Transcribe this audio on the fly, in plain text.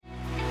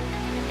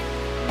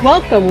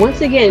Welcome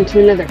once again to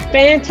another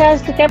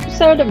fantastic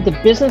episode of the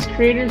Business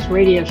Creators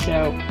Radio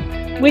Show.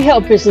 We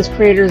help business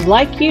creators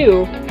like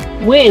you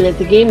win at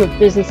the game of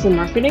business and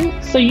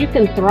marketing so you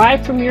can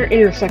thrive from your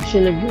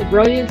intersection of your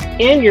brilliance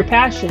and your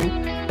passion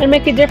and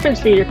make a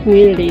difference for your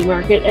community,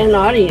 market, and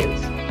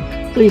audience.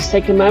 Please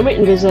take a moment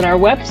and visit our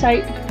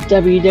website,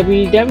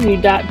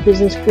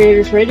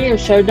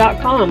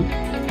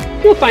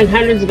 www.businesscreatorsradioshow.com. You'll find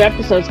hundreds of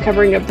episodes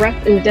covering a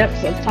breadth and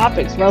depth of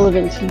topics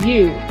relevant to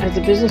you as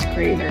a business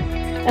creator,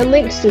 and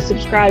links to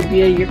subscribe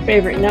via your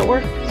favorite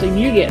network so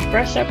you get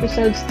fresh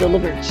episodes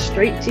delivered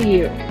straight to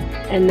you.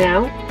 And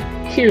now,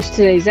 here's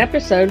today's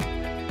episode.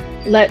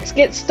 Let's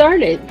get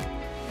started.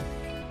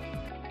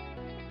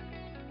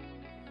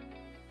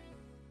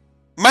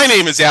 My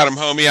name is Adam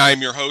Homey. I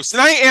am your host,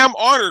 and I am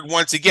honored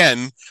once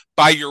again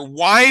by your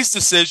wise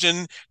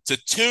decision to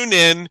tune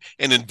in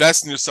and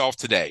invest in yourself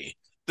today.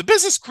 The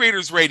Business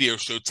Creators Radio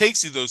Show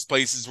takes you to those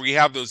places where you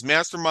have those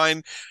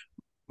mastermind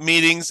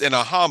meetings and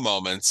aha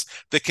moments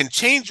that can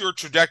change your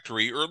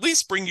trajectory, or at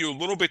least bring you a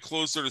little bit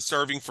closer to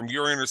serving from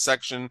your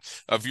intersection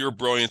of your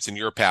brilliance and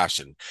your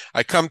passion.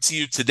 I come to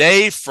you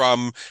today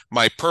from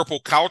my purple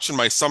couch in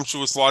my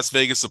sumptuous Las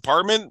Vegas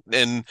apartment,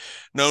 and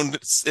known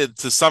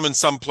to some in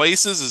some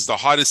places as the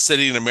hottest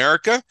city in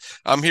America.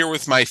 I'm here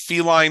with my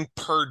feline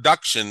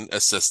production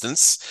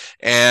assistants,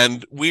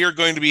 and we are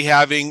going to be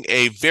having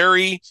a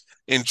very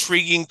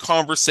intriguing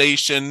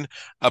conversation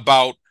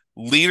about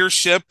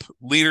leadership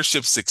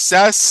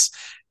success,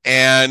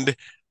 and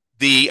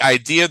the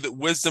idea that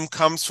wisdom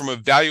comes from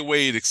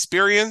evaluated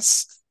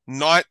experience,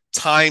 not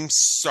time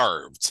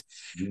served.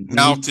 Mm-hmm.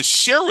 Now, to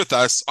share with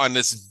us on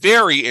this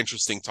very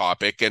interesting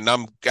topic, and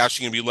I'm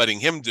actually going to be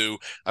letting him do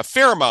a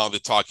fair amount of the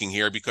talking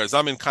here because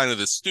I'm in kind of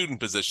the student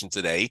position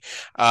today.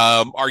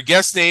 Our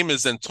guest name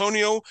is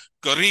Antonio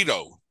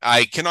Garrido.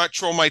 I cannot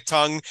troll my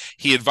tongue.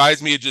 He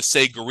advised me to just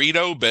say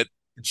Garrido, but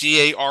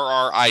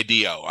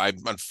Garrido.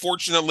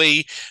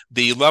 Unfortunately,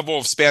 the level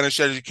of Spanish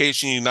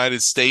education in the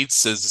United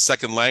States as a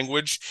second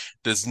language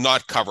does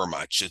not cover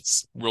much.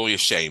 It's really a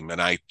shame, and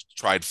I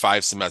tried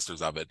 5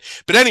 semesters of it.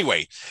 But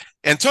anyway,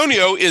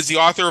 Antonio is the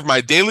author of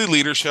My Daily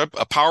Leadership,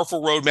 a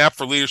powerful roadmap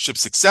for leadership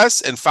success,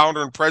 and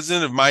founder and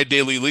president of My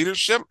Daily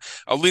Leadership,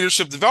 a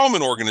leadership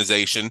development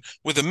organization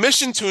with a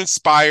mission to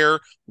inspire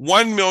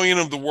 1 million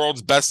of the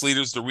world's best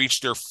leaders to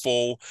reach their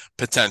full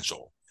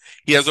potential.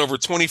 He has over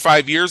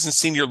 25 years in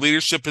senior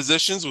leadership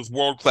positions with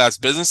world-class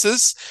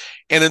businesses,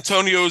 and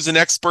Antonio is an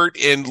expert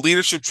in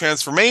leadership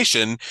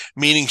transformation,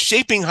 meaning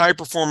shaping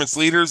high-performance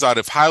leaders out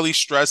of highly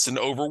stressed and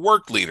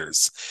overworked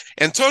leaders.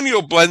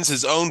 Antonio blends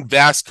his own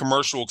vast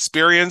commercial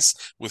experience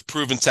with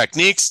proven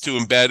techniques to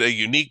embed a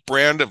unique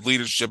brand of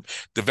leadership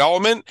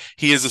development.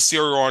 He is a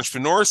serial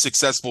entrepreneur,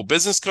 successful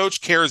business coach,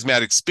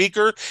 charismatic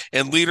speaker,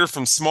 and leader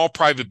from small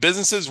private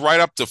businesses right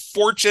up to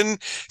Fortune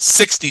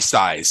 60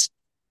 size.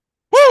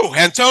 Woo,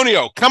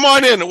 Antonio, come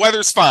on in. The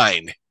weather's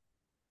fine.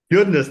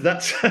 Goodness,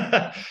 that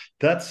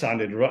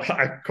sounded right.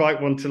 I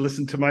quite want to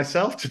listen to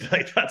myself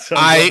today.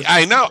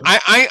 I know.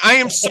 I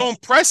am so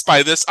impressed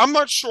by this. I'm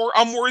not sure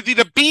I'm worthy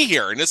to be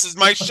here, and this is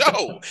my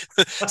show.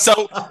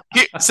 So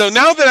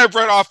now that I've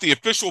read off the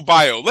official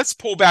bio, let's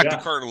pull back the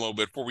curtain a little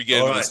bit before we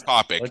get into this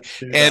topic.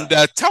 And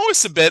tell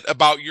us a bit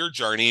about your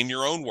journey in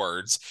your own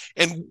words,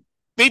 and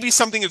maybe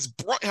something that's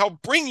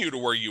helped bring you to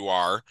where you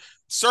are,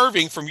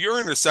 serving from your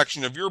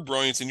intersection of your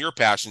brilliance and your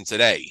passion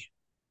today.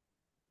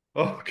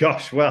 Oh,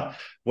 gosh. Well,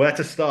 where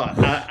to start?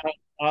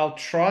 I'll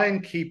try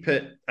and keep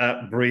it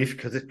brief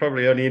because it's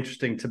probably only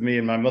interesting to me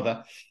and my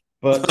mother.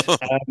 But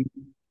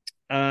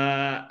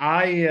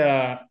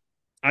I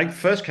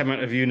first came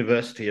out of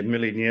university a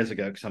million years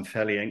ago, because I'm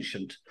fairly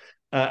ancient,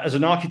 as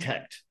an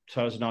architect. So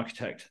I was an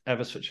architect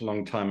ever such a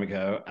long time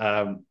ago.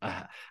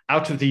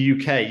 Out of the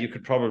UK, you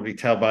could probably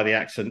tell by the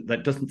accent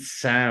that doesn't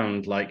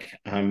sound like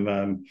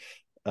I'm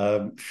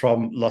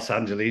from Los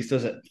Angeles,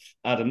 does it,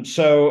 Adam?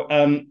 So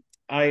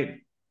I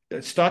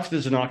started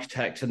as an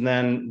architect, and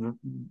then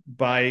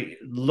by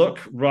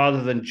luck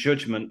rather than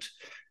judgment,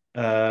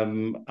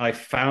 I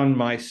found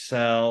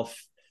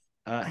myself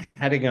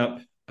heading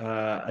up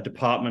a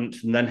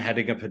department, and then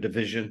heading up a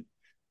division,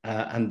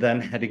 and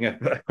then heading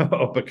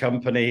up a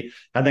company,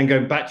 and then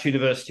going back to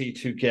university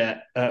to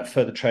get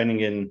further training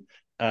in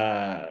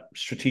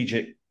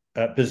strategic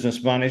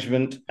business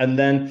management, and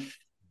then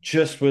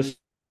just was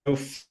so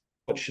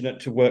fortunate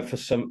to work for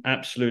some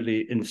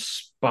absolutely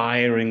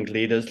inspiring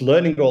leaders,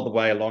 learning all the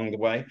way along the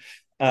way,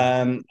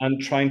 and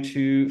trying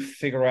to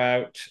figure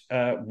out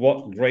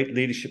what great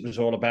leadership was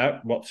all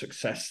about, what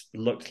success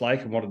looked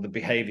like, and what are the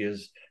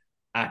behaviors,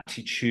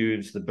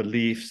 attitudes, the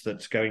beliefs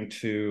that's going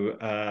to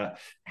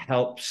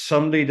help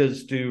some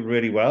leaders do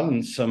really well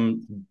and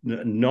some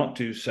not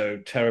do so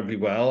terribly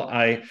well.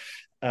 I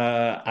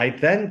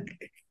then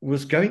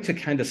was going to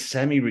kind of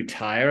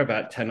semi-retire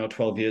about 10 or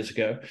 12 years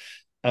ago.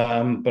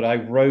 But I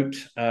wrote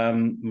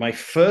my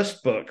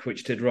first book,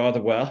 which did rather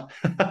well,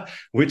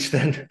 which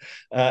then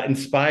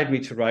inspired me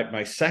to write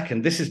my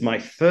second. This is my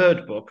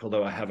third book,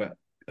 although I have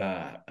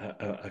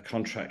a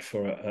contract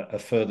for a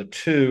further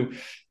 2.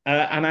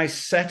 And I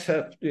set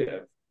up,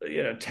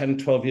 10,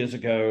 12 years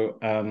ago,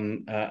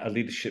 a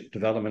leadership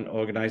development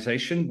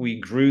organization. We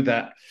grew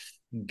that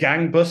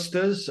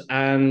gangbusters.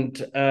 And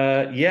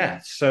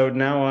so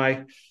now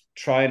I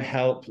try and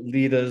help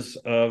leaders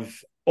of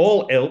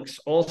all ilks,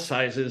 all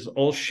sizes,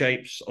 all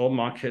shapes, all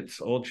markets,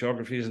 all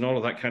geographies, and all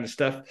of that kind of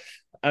stuff.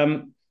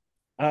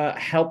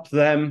 Help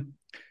them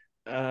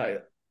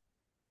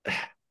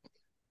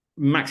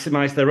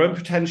maximize their own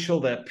potential,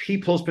 their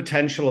people's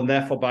potential, and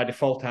therefore, by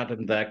default,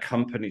 Adam, their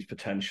company's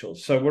potential.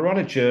 So we're on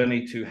a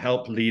journey to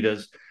help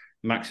leaders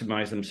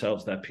maximize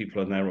themselves, their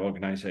people, and their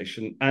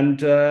organization, and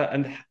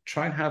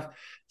try and have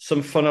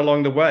some fun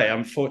along the way.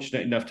 I'm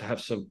fortunate enough to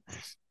have some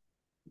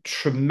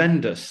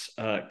tremendous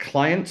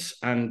clients,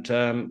 and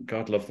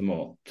God love them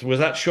all. So was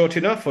that short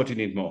enough, or do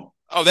you need more?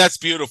 Oh, that's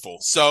beautiful.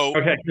 So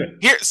okay, good.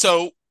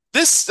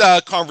 This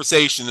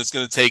conversation is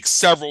going to take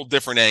several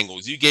different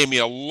angles. You gave me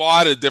a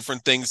lot of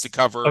different things to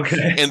cover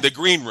in the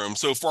green room.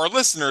 So for our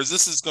listeners,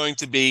 this is going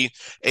to be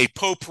a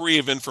potpourri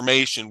of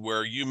information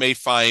where you may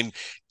find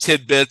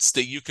tidbits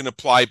that you can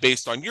apply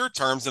based on your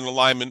terms in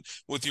alignment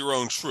with your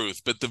own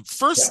truth. But the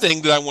first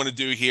thing that I want to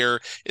do here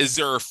is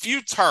there are a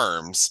few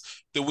terms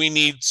that we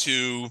need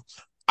to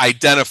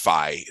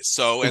identify.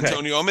 So,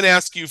 Antonio, I'm going to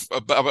ask you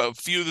about a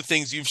few of the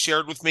things you've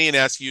shared with me and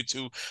ask you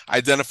to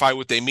identify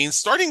what they mean,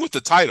 starting with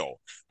the title.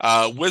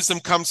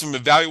 Wisdom comes from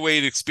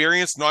evaluated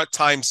experience, not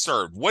time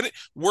served. Where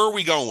are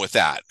we going with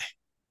that?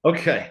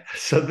 Okay,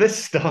 so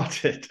this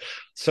started.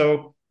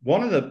 So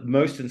one of the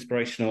most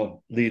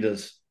inspirational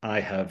leaders I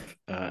have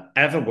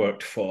ever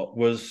worked for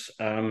was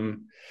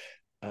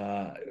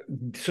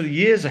sort of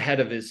years ahead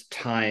of his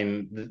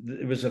time.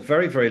 It was a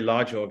very, very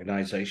large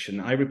organization.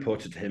 I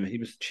reported to him. He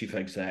was the chief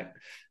exec.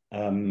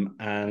 Probably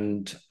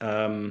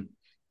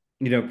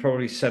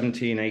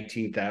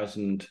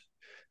 18,000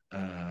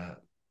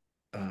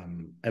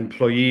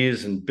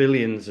 employees and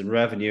billions in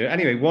revenue.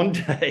 Anyway, one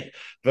day,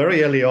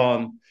 very early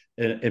on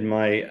in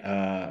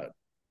my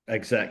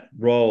exec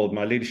role,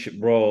 my leadership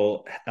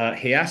role,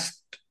 he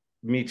asked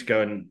me to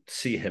go and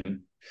see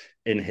him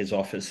in his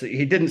office.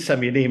 He didn't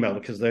send me an email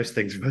because those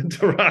things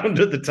weren't around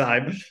at the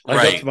time. I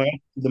got to my office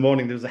in the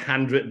morning, there was a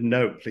handwritten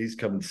note, please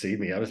come and see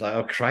me. I was like,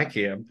 oh,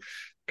 crikey, I'm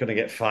going to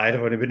get fired.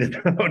 I've only been in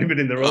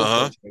the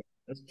role.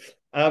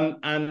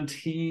 And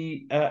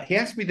he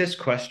asked me this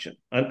question,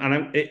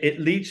 and it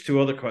leads to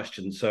other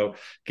questions. So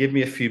give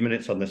me a few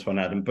minutes on this one,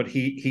 Adam. But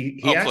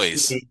he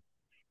asked me,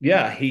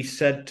 he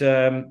said,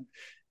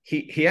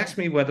 he asked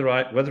me whether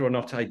or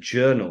not I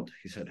journaled.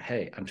 He said,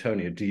 "Hey,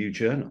 Antonio, do you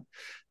journal?"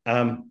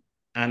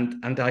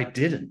 And I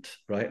didn't,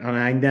 right? And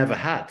I never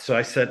had. So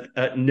I said,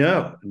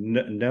 no,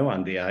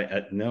 Andy,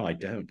 no, I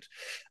don't.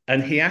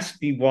 And he asked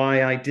me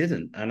why I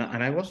didn't, and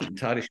I wasn't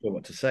entirely sure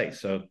what to say.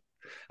 So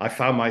I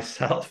found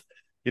myself,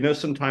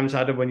 sometimes,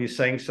 Adam, when you're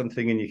saying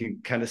something and you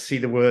can kind of see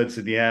the words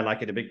in the air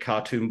like in a big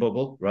cartoon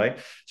bubble, right?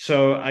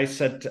 So I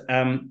said,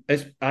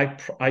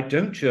 I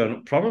don't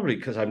journal, probably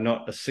because I'm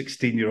not a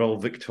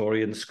 16-year-old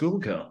Victorian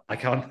schoolgirl. I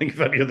can't think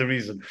of any other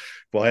reason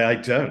why I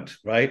don't,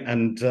 right?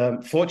 And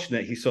fortunate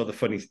enough, he saw the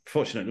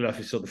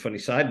funny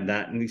side in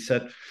that, and he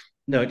said,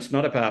 no, it's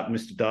not about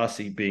Mr.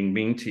 Darcy being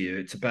mean to you.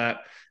 It's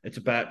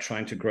about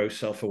trying to grow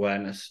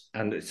self-awareness,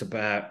 and it's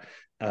about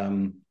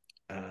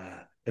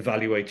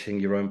evaluating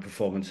your own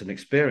performance and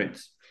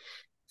experience.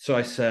 So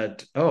I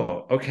said,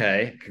 oh,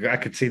 okay. I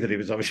could see that he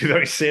was obviously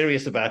very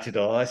serious about it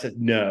all. I said,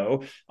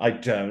 no, I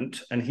don't.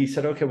 And he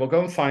said, okay, well,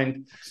 go and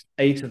find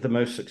 8 of the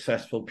most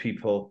successful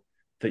people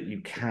that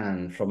you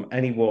can from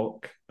any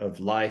walk of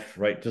life,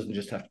 right? It doesn't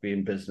just have to be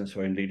in business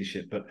or in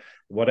leadership, but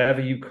whatever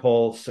you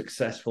call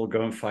successful,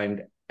 go and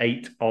find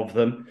 8 of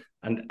them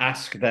and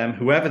ask them,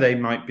 whoever they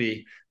might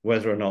be,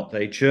 whether or not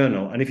they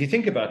journal. And if you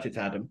think about it,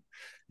 Adam,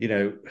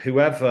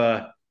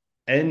 whoever,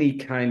 any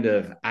kind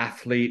of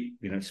athlete,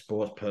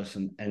 sports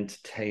person,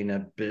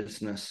 entertainer,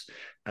 business,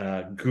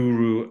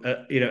 guru,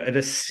 at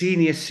a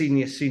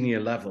senior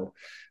level,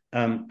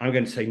 I'm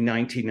going to say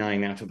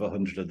 99 out of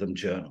 100 of them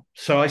journal.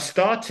 So I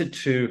started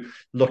to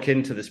look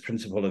into this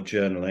principle of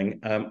journaling.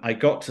 I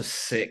got to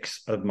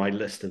 6 of my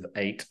list of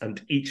 8,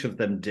 and each of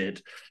them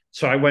did.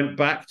 So I went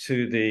back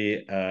to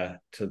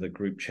the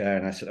group chair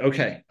and I said,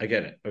 okay, I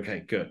get it.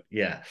 Okay, good.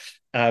 Yeah.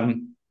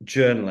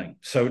 Journaling.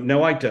 So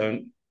no, I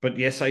don't, but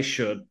yes, I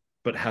should.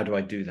 But how do I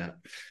do that?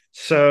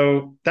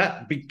 So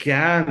that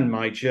began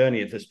my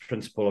journey of this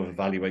principle of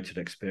evaluated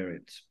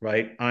experience,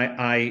 right?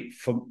 I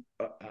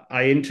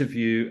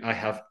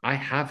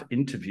have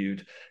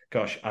interviewed,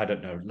 gosh, I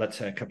don't know, let's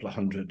say a couple of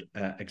hundred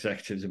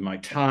executives in my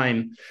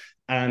time.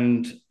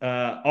 And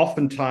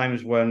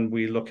oftentimes when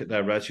we look at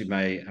their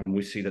resume and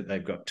we see that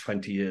they've got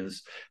 20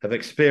 years of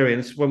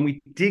experience, when we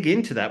dig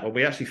into that, what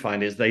we actually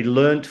find is they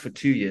learned for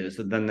 2 years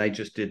and then they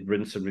just did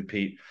rinse and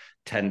repeat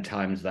 10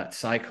 times that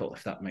cycle,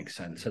 if that makes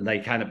sense. And they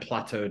kind of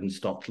plateaued and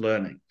stopped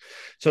learning.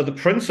 So the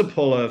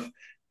principle of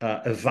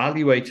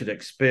evaluated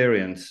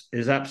experience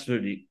is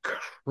absolutely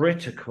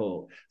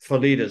critical for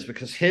leaders,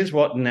 because here's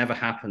what never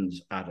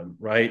happens, Adam,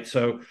 right?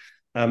 So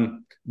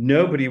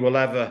nobody will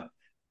ever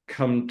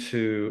come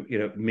to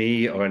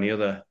me or any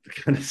other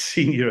kind of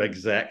senior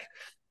exec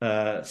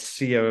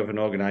CEO of an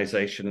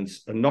organization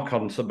and knock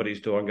on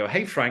somebody's door and go,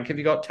 "Hey, Frank, have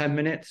you got 10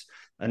 minutes?"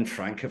 And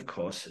Frank, of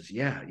course, says,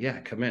 yeah,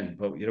 come in.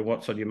 But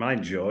what's on your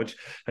mind, George?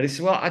 And he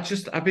said, well,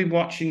 I've been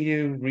watching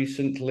you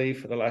recently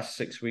for the last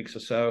 6 weeks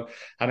or so,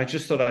 and I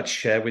just thought I'd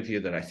share with you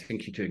that I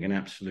think you're doing an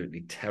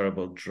absolutely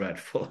terrible,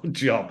 dreadful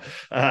job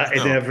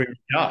in every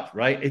regard,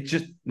 right? It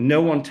just,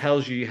 no one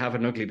tells you have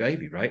an ugly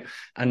baby, right?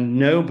 And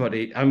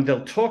nobody,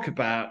 they'll talk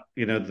about,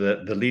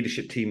 the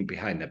leadership team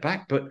behind their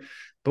back, but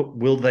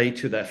will they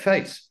to their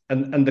face?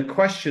 And the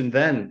question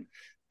then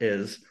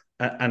is,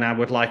 and I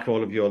would like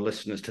all of your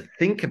listeners to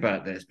think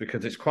about this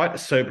because it's quite a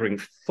sobering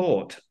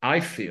thought, I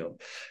feel.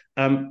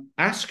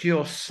 Ask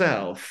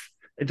yourself,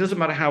 it doesn't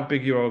matter how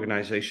big your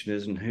organization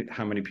is and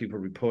how many people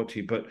report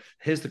to you, but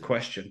here's the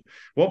question.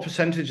 What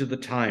percentage of the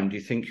time do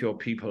you think your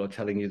people are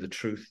telling you the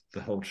truth, the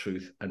whole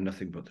truth, and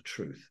nothing but the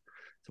truth?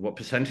 So what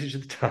percentage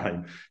of the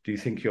time do you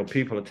think your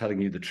people are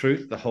telling you the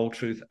truth, the whole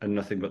truth, and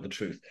nothing but the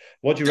truth?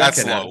 What do you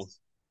reckon? That's low.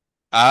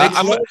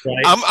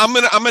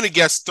 I'm gonna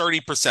guess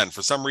 30%.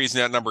 For some reason,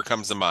 that number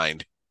comes to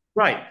mind.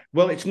 Right.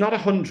 Well, it's not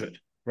 100,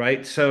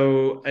 right?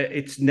 So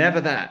it's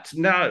never that.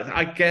 No,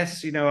 I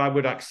guess I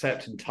would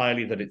accept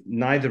entirely that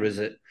neither is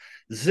it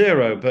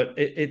 0, but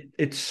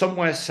it's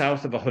somewhere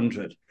south of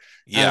 100.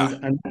 Yeah,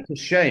 and that's a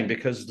shame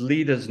because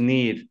leaders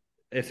need,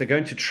 if they're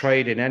going to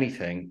trade in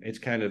anything, it's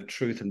kind of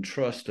truth and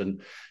trust,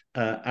 and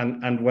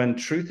when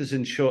truth is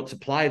in short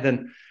supply,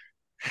 then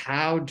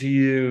how do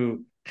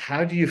you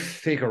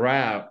figure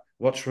out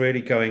what's really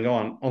going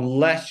on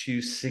unless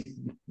you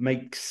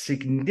make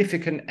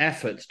significant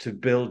efforts to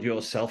build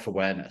your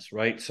self-awareness,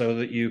 right? So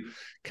that you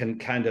can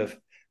kind of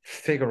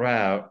figure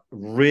out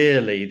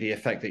really the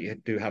effect that you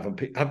do have on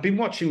people. I've been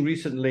watching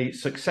recently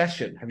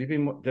Succession. Have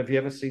you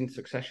ever seen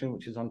Succession,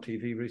 which is on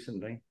TV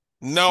recently?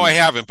 No, I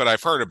haven't, but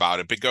I've heard about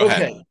it. But go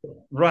ahead.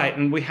 Right.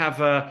 And we have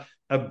a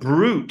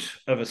brute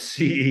of a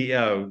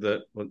CEO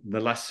that the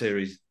last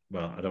series,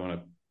 well, I don't want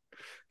to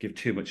give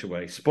too much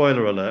away.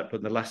 Spoiler alert, but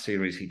in the last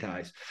series he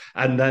dies.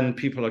 And then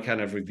people are kind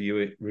of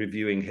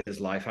reviewing his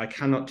life. I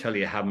cannot tell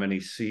you how many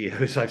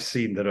CEOs I've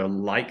seen that are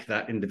like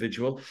that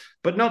individual,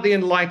 but not the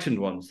enlightened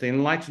ones. The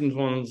enlightened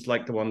ones,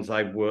 like the ones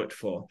I've worked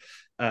for,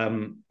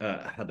 had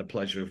the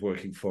pleasure of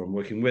working for and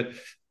working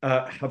with,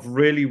 have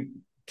really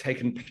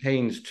taken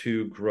pains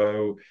to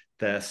grow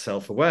their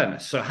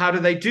self-awareness. So how do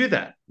they do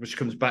that? Which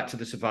comes back to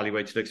this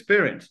evaluated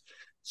experience.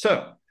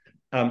 So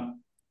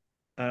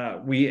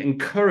we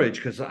encourage,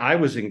 because I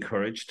was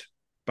encouraged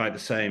by the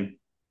same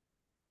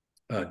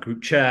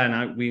group chair,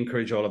 and we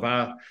encourage all of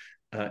our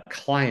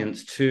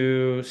clients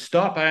to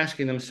start by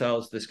asking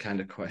themselves this kind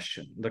of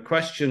question. The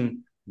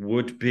question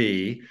would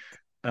be,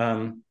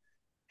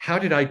 how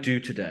did I do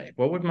today?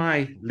 What would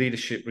my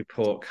leadership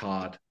report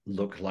card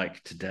look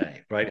like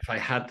today, right? If I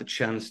had the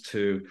chance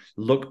to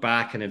look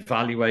back and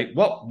evaluate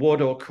what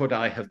would or could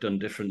I have done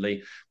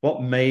differently?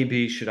 What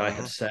maybe should I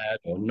have said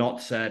or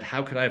not said?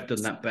 How could I have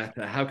done that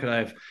better? How could I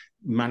have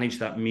managed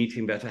that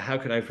meeting better? How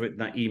could I have written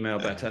that email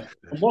better?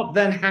 And what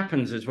then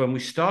happens is when we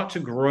start to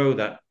grow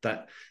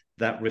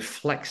that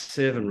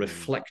reflexive and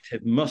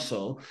reflective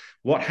muscle,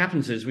 what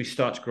happens is we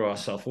start to grow our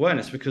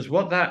self-awareness, because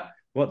what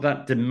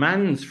that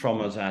demands from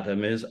us,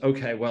 Adam, is,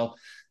 okay, well,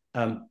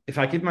 if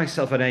I give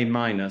myself an A-,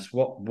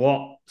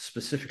 what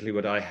specifically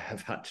would I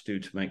have had to do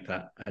to make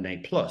that an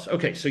A+?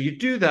 Okay, so you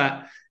do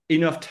that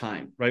enough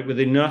time, right? With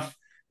enough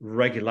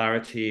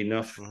regularity,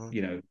 enough,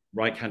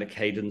 right kind of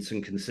cadence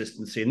and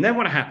consistency. And then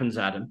what happens,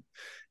 Adam,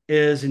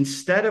 is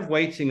instead of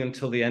waiting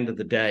until the end of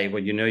the day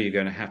when you're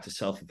going to have to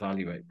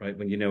self-evaluate, right?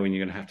 When you're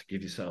going to have to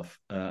give yourself,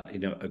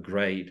 a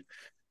grade,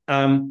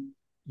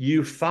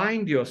 you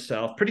find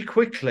yourself pretty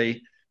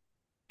quickly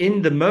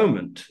in the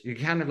moment. You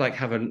kind of like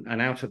have an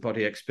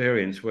out-of-body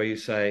experience where you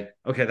say,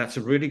 okay, that's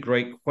a really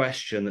great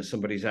question that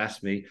somebody's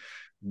asked me.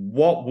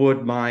 What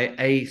would my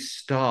A*,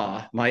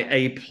 my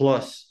A+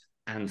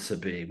 answer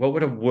be? What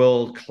would a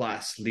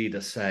world-class leader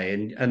say?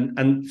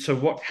 And so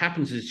what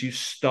happens is you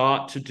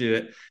start to do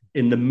it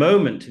in the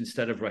moment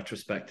instead of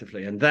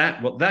retrospectively. And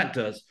what that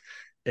does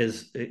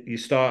is you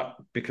start,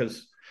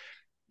 because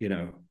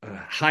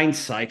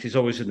hindsight is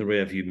always in the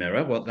rearview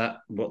mirror.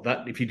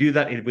 If you do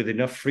that with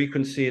enough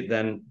frequency, it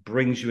then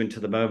brings you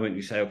into the moment.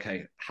 You say,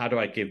 okay, how do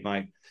I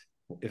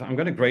if I'm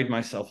going to grade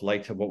myself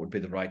later, what would be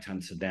the right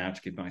answer now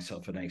to give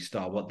myself an A*?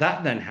 What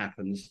that then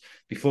happens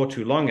before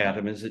too long,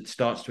 Adam, is it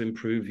starts to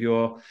improve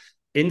your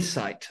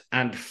insight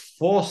and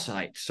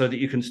foresight so that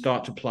you can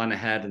start to plan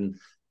ahead and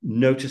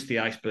notice the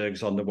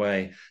icebergs on the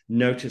way,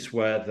 notice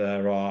where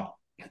there are,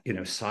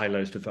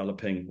 silos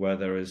developing, where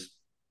there is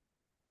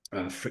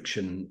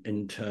friction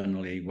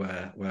internally,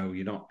 where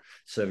you're not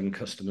serving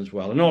customers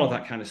well, and all of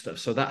that kind of stuff.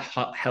 So that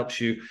helps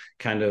you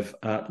kind of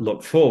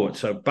look forward.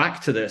 So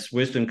back to this,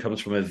 wisdom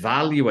comes from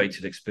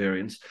evaluated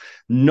experience,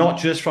 not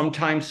just from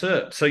time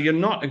served. So you're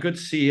not a good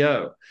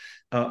CEO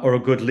or a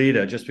good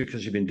leader just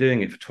because you've been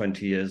doing it for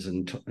 20 years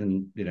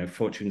and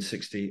Fortune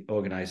 60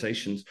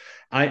 organizations.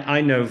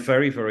 I know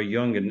very, very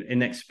young and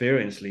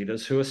inexperienced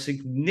leaders who are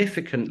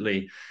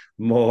significantly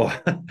more,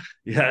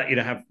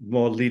 have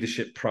more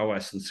leadership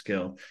prowess and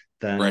skill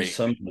than Right.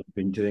 some who have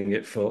been doing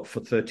it for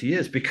 30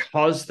 years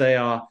because they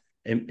are,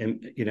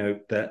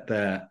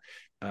 they're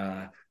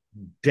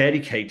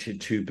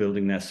dedicated to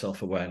building their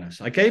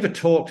self-awareness. I gave a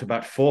talk to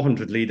about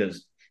 400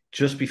 leaders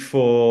just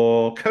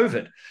before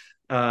COVID.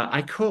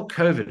 I caught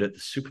COVID at the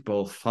Super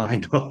Bowl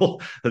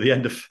final at the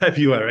end of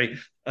February,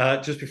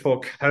 just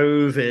before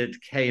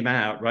COVID came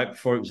out, right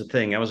before it was a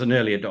thing. I was an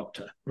early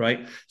adopter,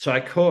 right? So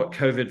I caught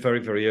COVID very,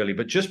 very early.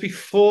 But just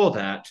before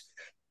that,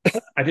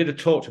 I did a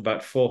talk to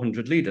about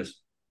 400 leaders.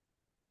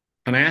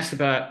 And I asked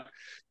about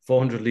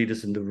 400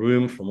 leaders in the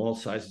room from all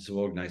sizes of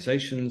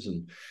organizations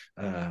and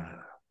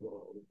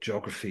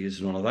geographies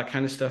and all of that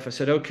kind of stuff. I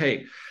said,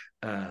 okay,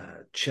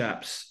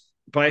 chaps,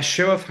 by a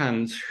show of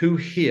hands, who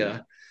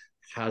here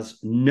has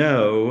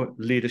no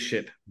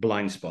leadership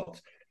blind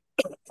spots?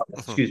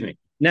 Excuse me.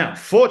 Now,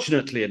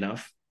 fortunately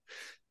enough,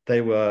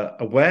 they were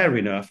aware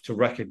enough to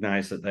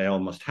recognize that they all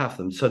must have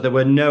them. So there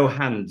were no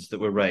hands that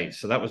were raised.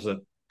 So that was a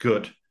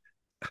good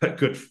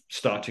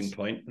starting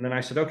point. And then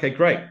I said, okay,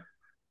 great.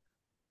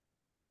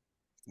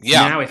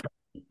 Yeah. Now,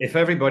 if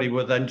everybody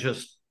would then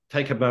just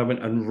take a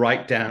moment and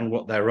write down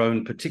what their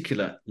own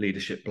particular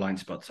leadership blind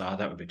spots are,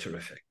 that would be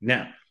terrific.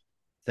 Now,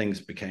 things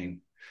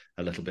became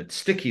a little bit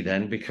sticky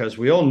then because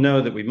we all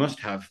know that we must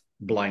have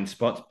blind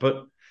spots,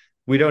 but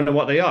we don't know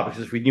what they are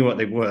because if we knew what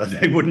they were,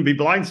 they wouldn't be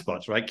blind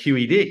spots, right?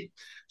 QED.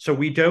 So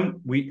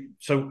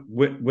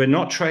we're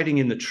not trading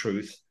in the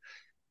truth.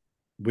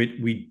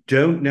 We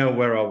don't know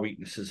where our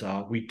weaknesses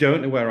are. We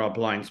don't know where our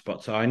blind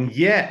spots are. And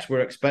yet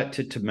we're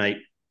expected to make,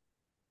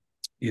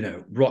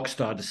 rock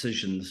star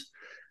decisions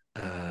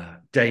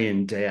day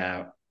in, day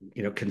out,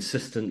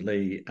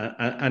 consistently.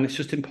 And it's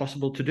just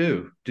impossible to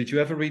do. Did you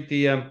ever read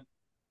the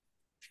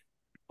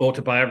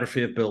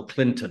autobiography of Bill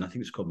Clinton? I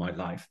think it's called My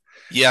Life.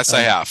 Yes,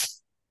 I have.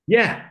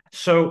 Yeah.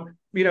 So,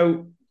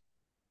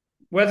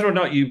 whether or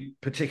not you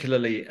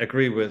particularly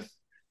agree with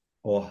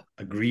or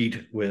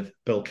agreed with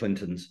Bill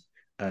Clinton's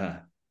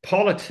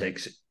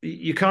politics,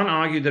 you can't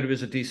argue that he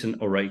was a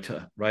decent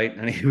orator, right?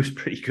 And he was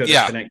pretty good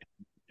at connecting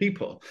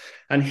people.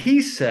 And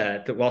he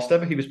said that whilst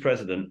ever he was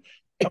president,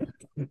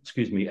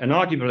 excuse me, and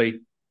arguably,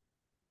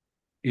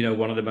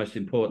 one of the most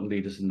important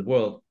leaders in the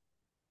world,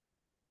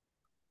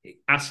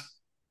 asked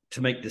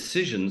to make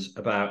decisions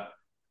about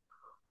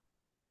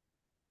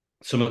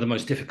some of the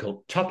most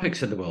difficult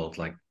topics in the world,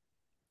 like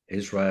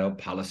Israel,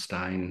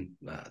 Palestine,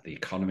 the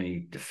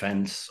economy,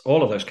 defense,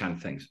 all of those kind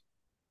of things.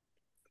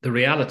 The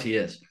reality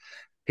is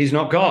he's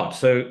not God.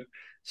 So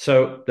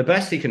the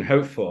best he can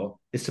hope for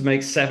is to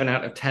make 7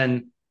 out of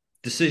 10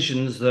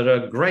 decisions that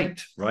are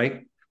great,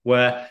 right?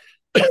 Where,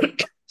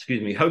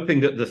 excuse me,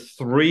 hoping that the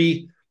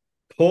 3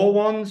 poor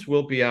ones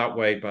will be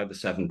outweighed by the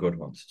 7 good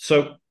ones.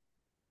 So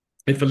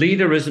if a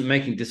leader isn't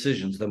making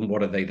decisions, then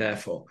what are they there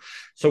for?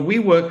 So we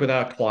work with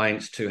our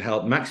clients to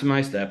help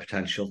maximize their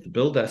potential, to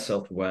build their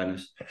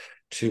self-awareness,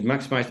 to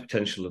maximize the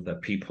potential of their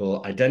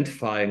people,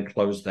 identify and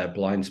close their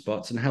blind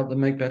spots, and help them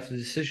make better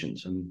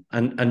decisions. And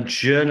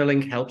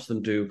journaling helps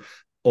them do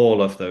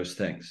all of those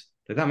things.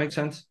 Did that make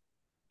sense?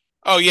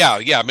 Oh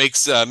yeah,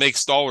 makes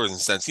dollars and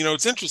cents.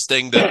 It's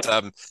interesting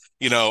that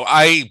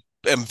I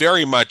am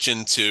very much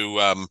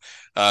into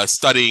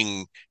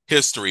studying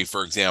history,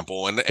 for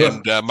example, and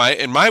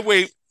my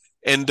way.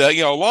 And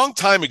a long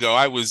time ago,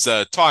 I was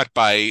taught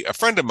by a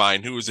friend of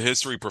mine who was a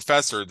history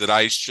professor that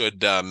I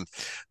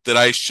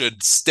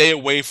should stay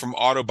away from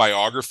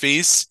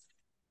autobiographies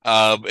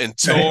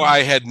until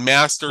I had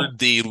mastered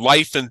the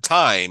life and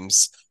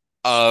times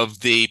of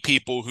the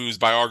people whose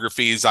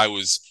biographies I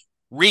was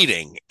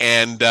reading.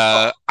 And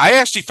I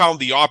actually found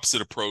the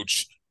opposite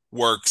approach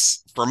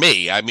works for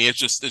me. I mean, it's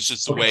just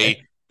the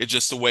way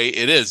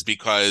it is,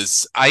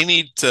 because I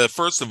need to,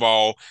 first of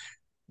all,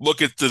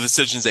 look at the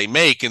decisions they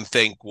make and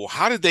think, well,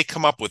 how did they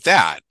come up with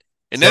that?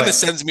 And then it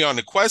sends me on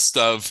the quest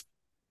of,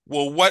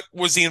 well, what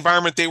was the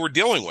environment they were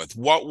dealing with?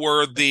 What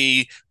were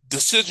the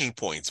decision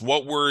points?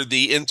 What were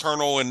the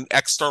internal and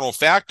external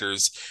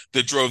factors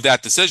that drove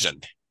that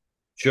decision?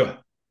 Sure.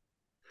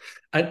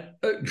 And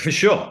for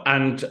sure.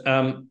 And,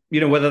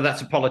 whether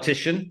that's a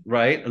politician,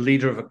 right, a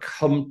leader of a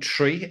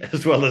country,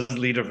 as well as a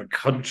leader of a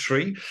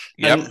country.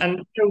 Yep.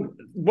 And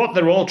what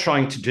they're all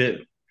trying to do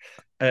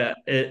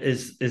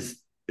is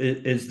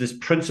this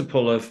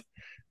principle of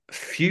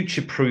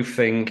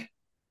future-proofing,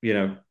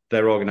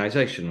 their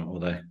organization or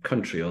their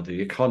country or the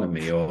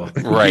economy or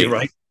right.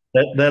 Right.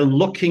 They're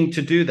looking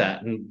to do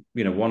that. And,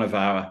 one of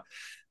our,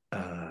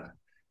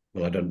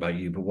 well, I don't know about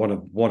you, but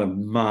one of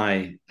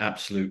my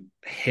absolute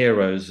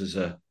heroes is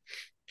a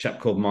chap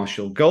called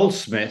Marshall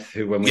Goldsmith,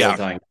 who, when we are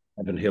dying,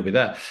 he'll be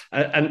there.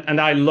 And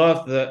I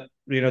love that,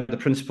 the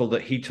principle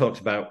that he talks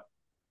about,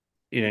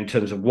 in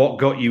terms of what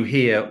got you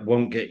here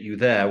won't get you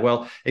there.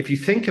 Well, if you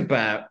think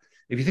about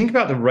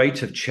the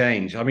rate of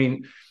change, I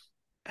mean,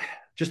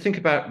 just think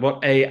about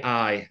what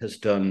AI has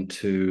done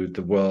to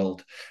the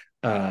world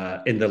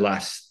in the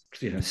last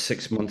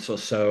 6 months or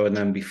so, and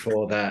then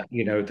before that,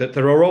 that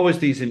there are always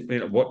these,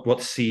 what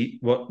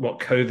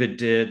COVID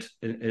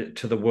did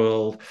to the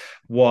world,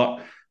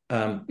 what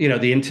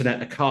the internet,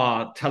 the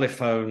car,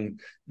 telephone,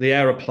 the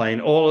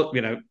aeroplane, all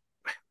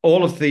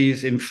of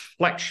these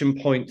inflection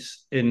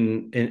points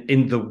in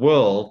the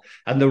world,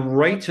 and the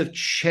rate of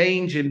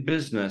change in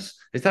business,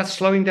 is that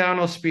slowing down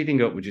or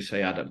speeding up, would you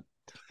say, Adam?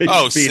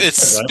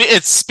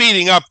 It's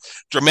speeding up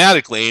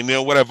dramatically. And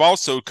what I've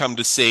also come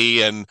to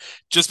see, and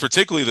just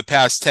particularly the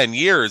past 10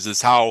 years,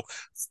 is how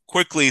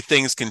quickly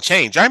things can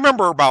change. I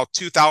remember about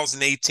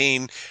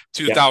 2018,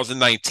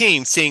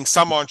 2019, seeing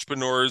some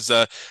entrepreneurs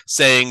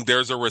saying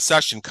there's a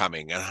recession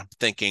coming. And I'm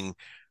thinking,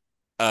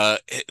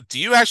 do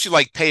you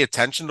actually pay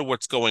attention to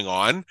what's going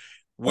on?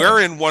 We're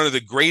in one of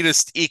the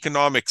greatest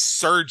economic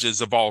surges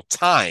of all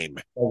time.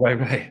 Oh,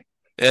 right.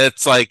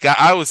 It's like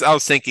I was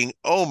thinking,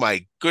 oh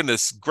my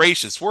goodness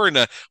gracious, we're in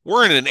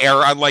an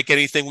era unlike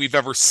anything we've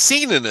ever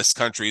seen in this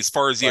country as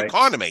far as the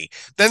economy.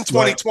 Then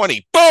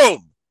 2020,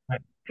 boom.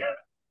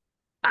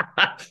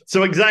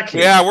 So exactly.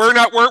 Yeah, we're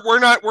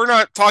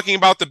not talking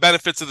about the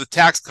benefits of the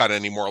tax cut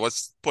anymore.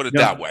 Let's put it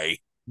that way.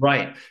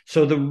 Right.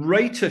 So the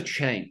rate of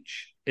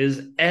change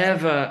is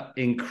ever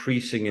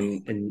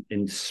increasing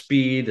in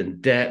speed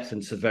and depth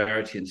and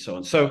severity and so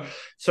on. So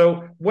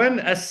when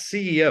a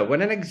CEO,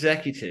 when an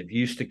executive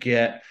used to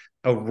get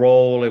a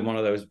role in one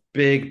of those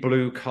big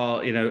blue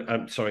collar,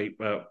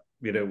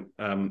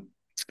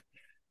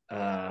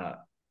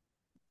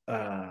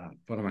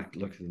 what am I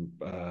looking?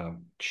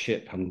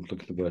 Chip. I'm looking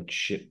at the word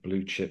chip.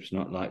 Blue chips,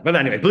 not like. But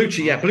anyway, blue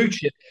chip. Yeah,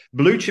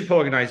 blue chip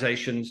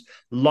organizations,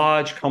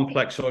 large,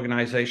 complex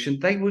organizations.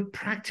 They were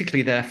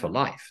practically there for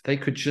life. They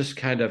could just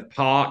kind of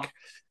park,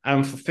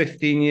 and for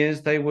 15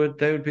 years they would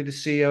be the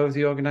CEO of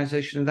the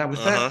organization, and that was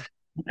that.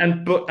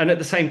 And at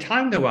the same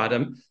time, though,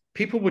 Adam,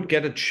 people would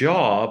get a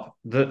job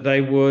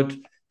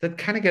they'd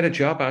kind of get a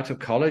job out of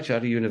college, out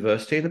of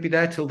university, and they'd be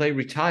there till they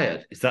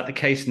retired. Is that the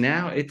case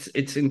now?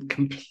 It's in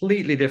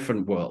completely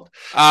different world.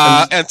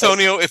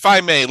 Antonio, if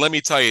I may, let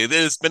me tell you, it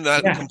has been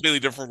a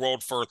completely different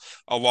world for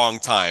a long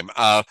time.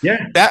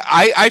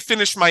 I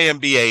finished my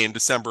MBA in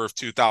December of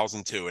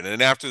 2002, and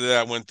then after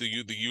that, I went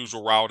through the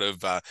usual route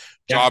of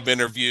job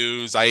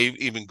interviews. I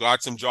even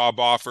got some job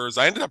offers.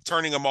 I ended up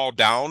turning them all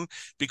down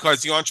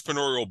because the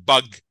entrepreneurial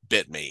bug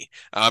bit me.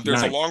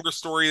 There's a longer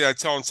story that I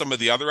tell in some of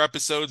the other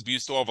episodes, but you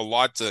still have a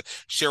lot to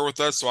share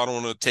with us, so I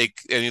don't want to take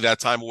any of that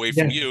time away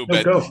from you.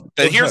 But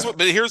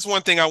here's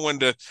one thing I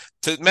wanted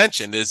to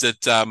mention is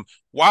that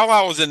while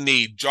I was in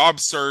the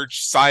job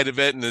search side of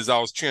it, and as I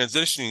was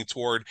transitioning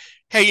toward,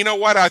 hey, you know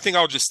what? I think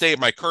I'll just stay at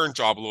my current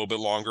job a little bit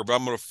longer, but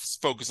I'm going to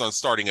focus on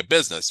starting a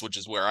business, which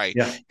is where I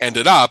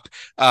ended up.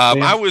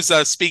 I was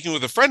speaking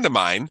with a friend of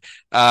mine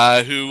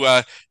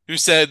who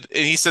said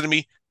to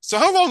me, so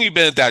how long have you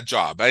been at that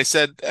job? I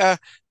said,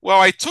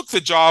 well, I took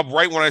the job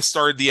right when I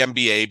started the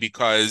MBA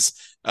because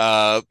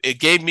it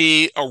gave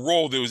me a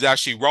role that was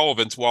actually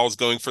relevant to what I was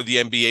going for the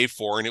MBA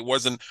for, and it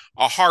wasn't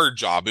a hard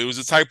job. It was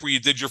a type where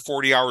you did your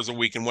 40 hours a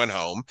week and went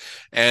home.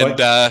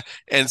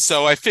 And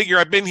so I figure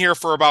I've been here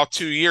for about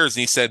 2 years.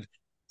 And he said,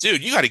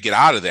 dude, you got to get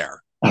out of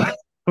there.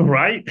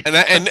 Right. But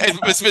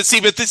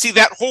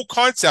that whole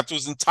concept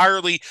was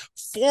entirely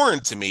foreign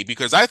to me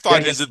because I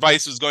thought his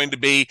advice was going to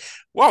be,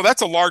 well,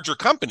 that's a larger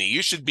company.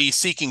 You should be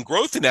seeking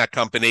growth in that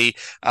company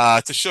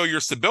to show your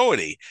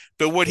stability.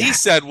 But what he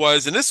said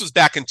was, and this was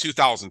back in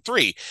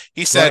 2003,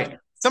 he said,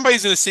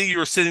 somebody's going to see you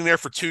were sitting there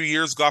for 2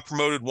 years, got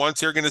promoted once.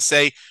 They're going to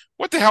say,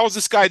 what the hell is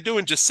this guy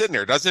doing just sitting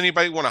there? Doesn't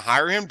anybody want to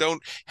hire him?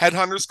 Don't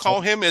headhunters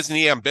call him? Isn't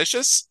he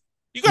ambitious?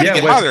 You got to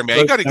get out of there, man.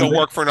 You got to go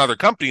work for another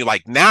company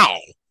like now.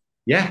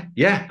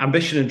 Yeah.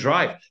 Ambition and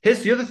drive.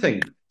 Here's the other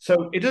thing.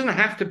 So it doesn't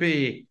have to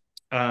be,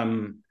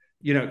 so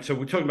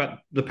we're talking about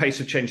the pace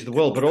of change of the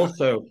world, but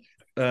also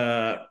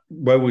where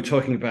we're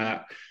talking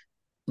about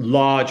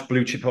large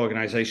blue chip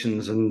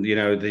organizations and,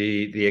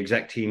 the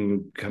exec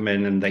team come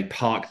in and they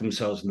park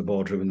themselves in the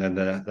boardroom and then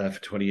they're there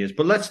for 20 years.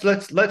 But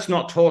let's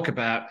not talk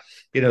about,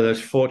 those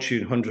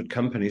Fortune 100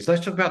 companies.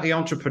 Let's talk about the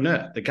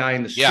entrepreneur, the guy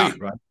in the street,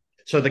 right?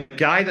 So the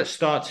guy that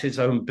starts his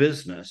own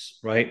business,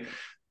 right?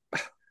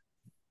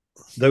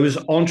 Those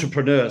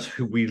entrepreneurs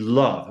who we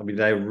love, I mean,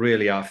 they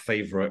really are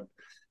favorite.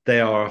 They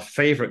are our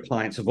favorite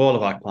clients of all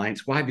of our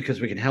clients. Why? Because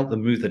we can help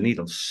them move the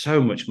needle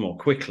so much more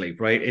quickly,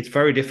 right? It's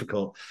very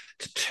difficult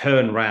to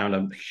turn around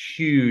a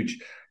huge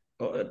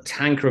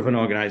tanker of an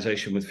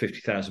organization with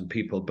 50,000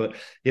 people. But,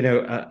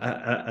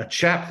 a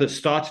chap that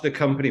started a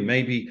company,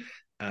 maybe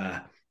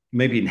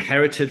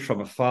inherited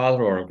from a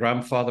father or a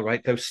grandfather,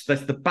 right? That's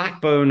the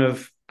backbone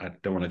of, I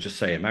don't want to just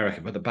say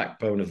America, but the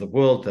backbone of the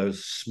world,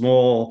 those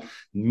small,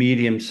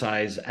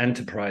 medium-sized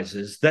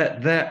enterprises,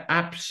 they're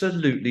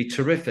absolutely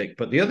terrific.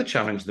 But the other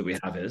challenge that we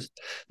have is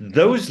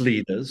those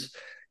leaders,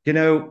 they've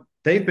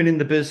been in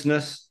the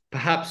business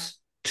perhaps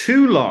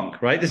too long,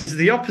 right? This is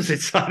the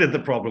opposite side of the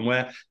problem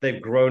where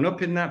they've grown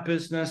up in that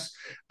business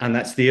and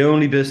that's the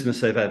only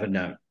business they've ever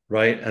known.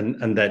 Right.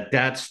 And their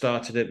dad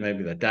started it.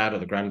 Maybe their dad or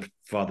the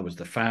grandfather was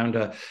the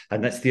founder.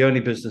 And that's the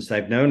only business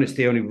they've known. It's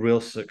the only real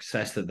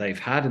success that they've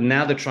had. And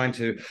now they're trying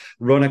to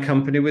run a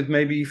company with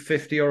maybe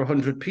 50 or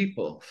 100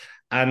 people.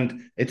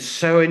 And it's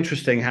so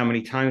interesting how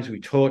many times we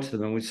talk to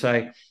them and we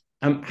say,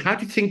 how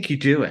do you think you're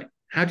doing?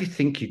 how do you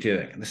think you're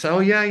doing? And they say, oh,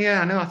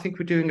 yeah, I know, I think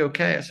we're doing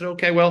okay. I said,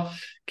 okay, well,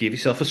 give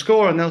yourself a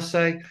score. And they'll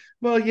say,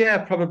 well, yeah,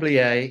 probably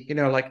A,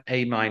 like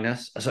A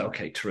minus. I said,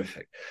 okay,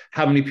 terrific.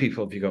 How many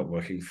people have you got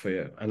working for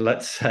you? And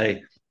let's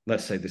say they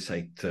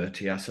say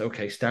 30. I said,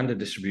 okay, standard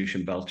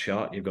distribution bell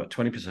chart. You've got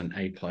 20%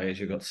 A players.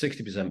 You've got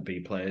 60% B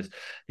players.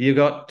 You've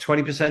got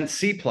 20%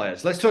 C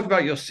players. Let's talk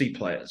about your C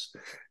players.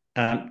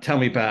 Tell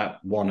me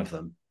about one of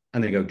them.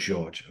 And they go,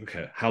 George.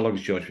 Okay, how long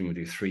has George been with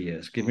you? 3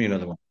 years. Give me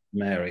another one.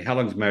 Mary. How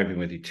long has Mary been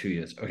with you? 2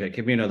 years. Okay,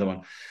 give me another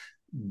one.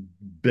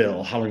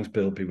 Bill. How long's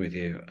Bill been with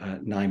you?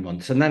 9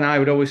 months. And then I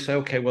would always say,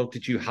 okay, well,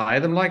 did you hire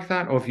them like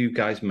that, or have you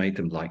guys made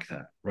them like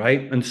that?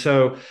 Right. And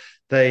so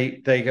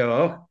they go,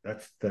 oh,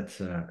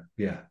 that's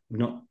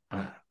not.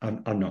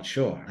 I'm not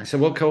sure. I said,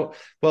 well, cool.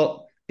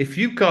 Well, if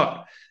you've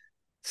got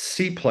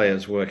C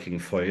players working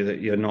for you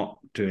that you're not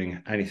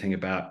doing anything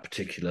about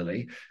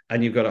particularly,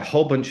 and you've got a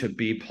whole bunch of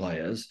B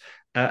players,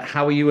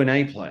 how are you an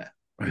A player?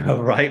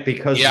 Right?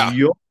 Because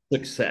your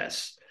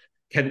success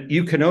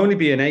you can only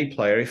be an A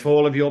player if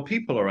all of your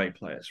people are A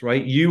players,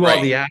 right? You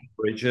are the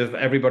average of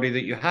everybody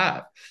that you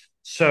have.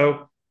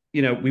 So,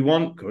 we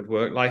want good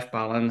work-life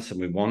balance and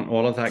we want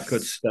all of that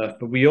good stuff,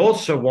 but we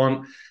also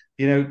want,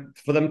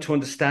 for them to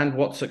understand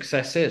what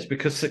success is,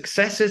 because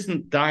success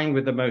isn't dying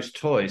with the most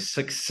toys.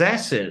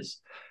 Success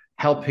is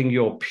helping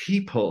your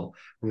people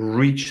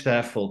reach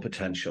their full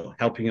potential,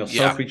 helping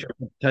yourself reach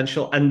your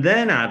potential. And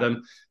then,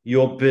 Adam,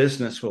 your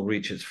business will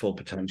reach its full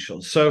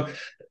potential. So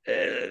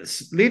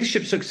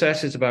leadership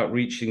success is about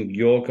reaching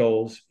your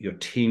goals, your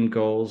team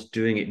goals,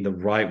 doing it in the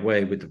right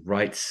way with the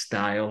right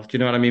style. Do you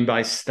know what I mean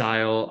by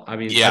style? I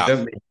mean,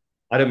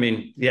 I don't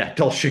mean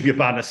Dolce &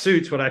 Gabbana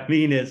suits. What I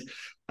mean is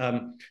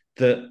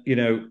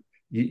that,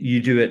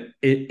 you do it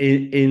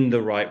in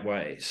the right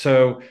way.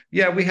 So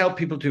we help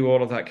people do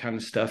all of that kind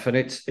of stuff. And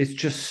it's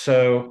just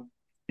so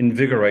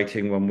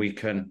invigorating when we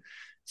can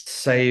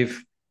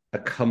save a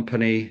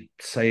company,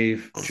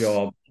 save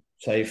jobs,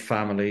 save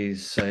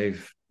families,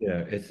 save,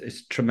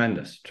 it's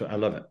tremendous. I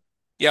love it.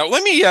 Yeah,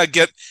 let me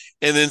get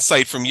an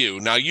insight from you.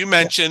 Now, you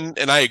mentioned,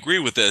 and I agree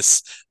with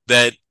this,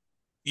 that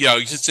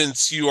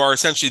since you are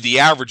essentially the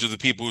average of the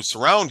people who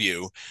surround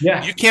you,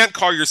 you can't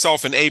call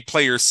yourself an A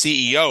player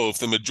CEO if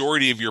the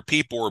majority of your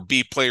people are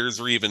B players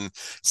or even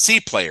C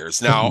players.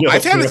 Now,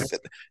 I've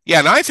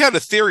had a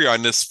theory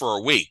on this for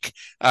a week.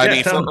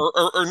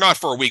 Or not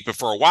for a week, but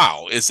for a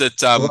while. Is that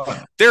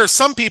there are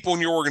some people in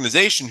your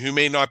organization who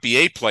may not be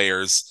A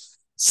players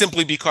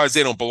simply because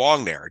they don't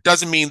belong there. It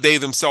doesn't mean they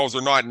themselves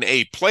are not an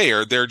A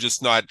player. They're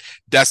just not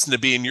destined to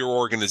be in your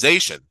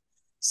organization.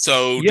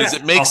 So does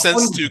it make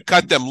sense to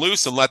cut them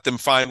loose and let them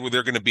find where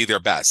they're going to be their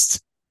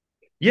best?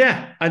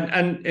 Yeah.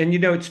 And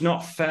it's not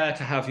fair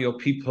to have your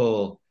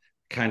people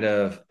kind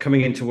of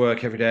coming into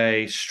work every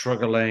day,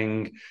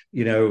 struggling.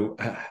 Do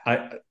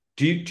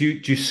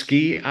you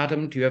ski,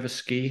 Adam? Do you ever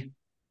ski?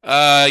 No,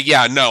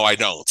 I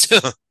don't.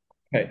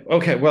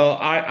 Okay. Well,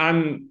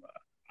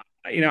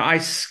 I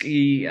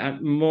ski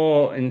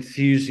more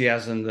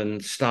enthusiasm than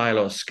style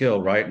or skill,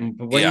 right?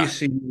 But when you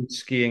see me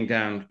skiing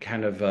down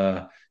kind of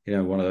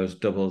one of those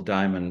double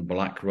diamond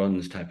black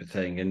runs type of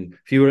thing, and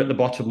if you were at the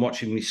bottom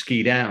watching me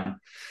ski down,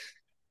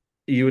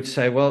 you would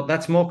say, well,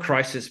 that's more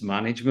crisis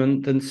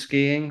management than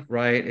skiing,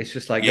 right? It's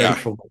just like going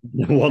from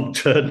one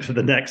turn to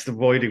the next,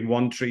 avoiding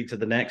one tree to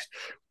the next.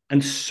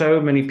 And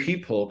so many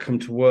people come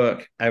to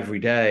work every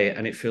day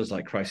and it feels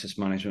like crisis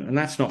management. And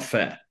that's not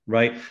fair,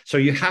 right? So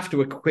you have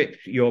to equip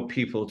your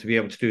people to be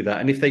able to do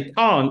that. And if they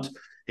can't,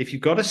 if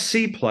you've got a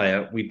C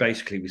player, we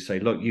say,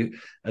 look, you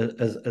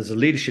as a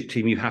leadership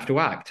team, you have to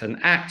act. And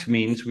act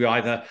means we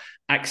either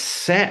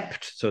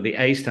accept, so the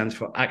A stands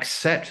for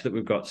accept that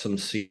we've got some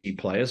C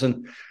players.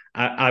 And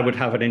I would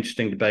have an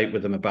interesting debate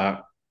with them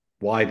about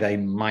why they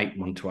might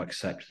want to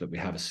accept that we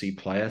have a C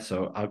player.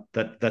 So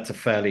that's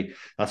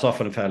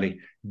often a fairly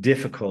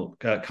difficult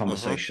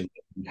conversation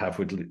we have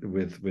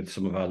with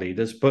some of our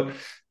leaders. But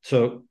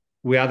so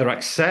we either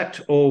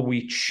accept or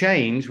we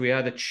change. We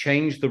either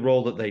change the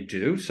role that they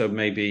do. So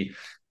maybe,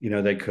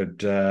 they could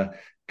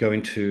go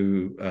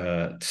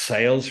into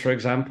sales, for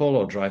example,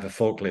 or drive a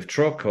forklift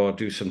truck or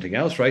do something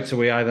else, right? So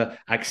we either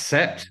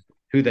accept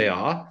who they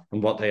are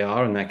and what they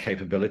are and their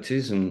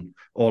capabilities and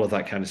all of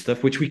that kind of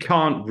stuff, which we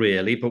can't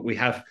really, but we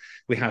have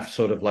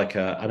sort of like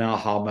an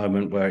aha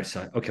moment where it's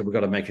like, okay, we've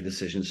got to make a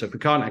decision. So if we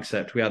can't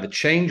accept, we either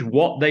change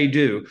what they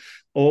do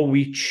or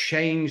we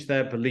change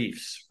their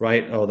beliefs,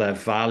 right? Or their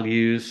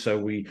values.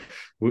 So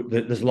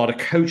there's a lot of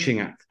coaching,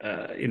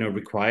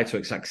 required to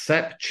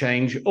accept,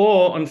 change,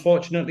 or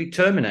unfortunately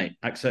terminate,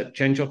 accept,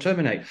 change, or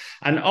terminate.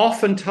 And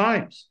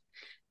oftentimes,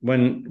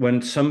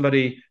 when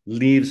somebody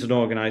leaves an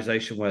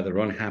organization where they're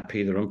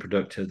unhappy, they're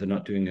unproductive, they're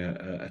not doing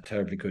a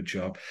terribly good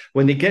job,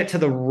 when they get to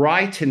the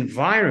right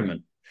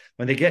environment,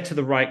 when they get to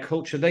the right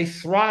culture, they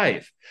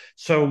thrive.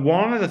 So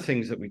one of the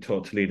things that we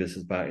talk to leaders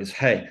about is,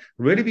 hey,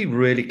 really be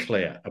really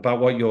clear about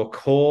what your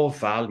core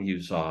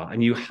values are,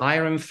 and you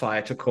hire and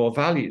fire to core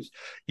values.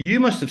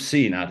 You must have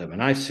seen, Adam,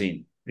 and I've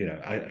seen,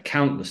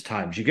 countless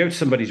times, you go to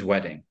somebody's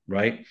wedding,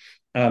 right?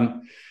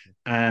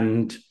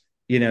 And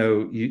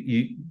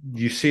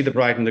you see the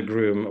bride and the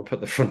groom up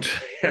at the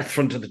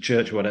front of the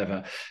church or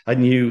whatever,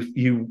 and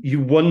you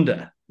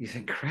wonder, you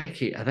think,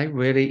 cracky, are they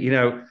really,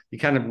 you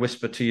kind of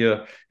whisper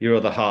to your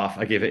other half,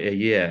 I give it a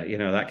year,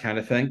 that kind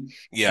of thing.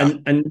 Yeah.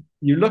 And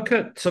you look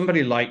at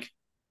somebody like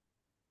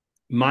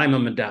my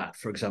mum and dad,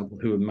 for example,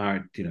 who were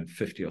married,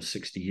 50 or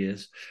 60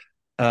 years.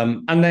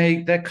 And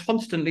they're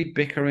constantly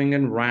bickering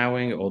and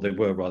rowing, or they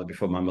were rather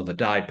before my mother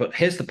died. But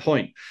here's the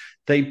point.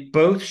 They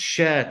both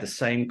shared the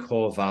same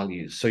core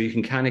values. So you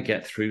can kind of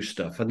get through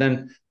stuff. And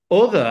then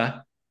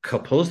other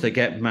couples, they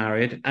get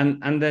married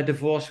and they're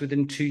divorced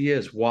within 2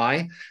 years.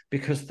 Why?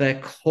 Because their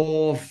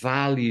core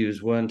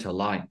values weren't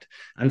aligned.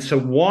 And so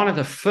one of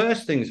the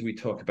first things we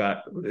talk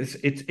about,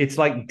 it's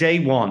like day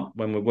one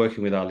when we're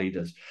working with our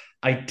leaders,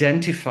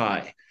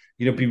 identify,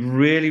 be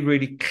really,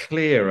 really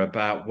clear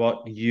about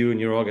what you and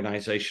your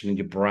organization and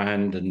your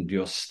brand and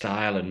your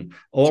style and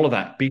all of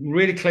that. Be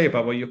really clear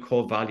about what your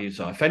core values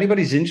are. If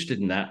anybody's interested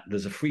in that,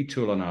 there's a free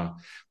tool on our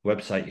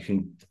website. You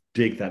can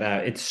dig that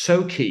out. It's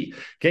so key.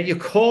 Get your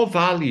core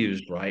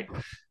values right.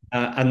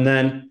 And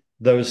then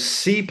those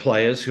C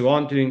players who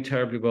aren't doing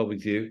terribly well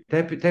with you,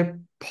 they'll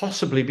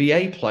possibly be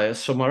A players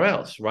somewhere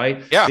else,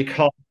 right? Yeah.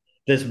 Because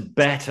there's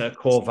better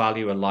core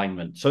value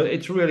alignment. So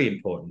it's really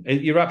important.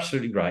 You're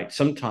absolutely right.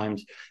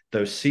 Sometimes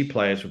those C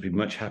players would be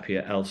much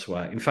happier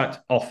elsewhere. In fact,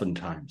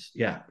 oftentimes.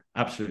 Yeah,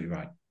 absolutely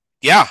right.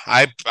 Yeah,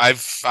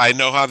 I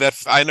know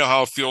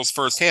how it feels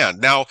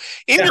firsthand. Now,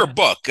 in your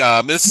book,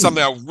 this is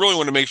something I really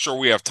want to make sure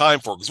we have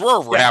time for, because we're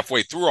over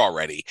halfway through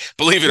already,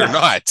 believe it or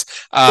not.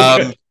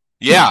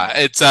 Yeah,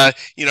 it's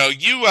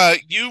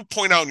you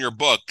point out in your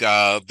book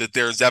that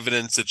there's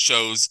evidence that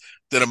shows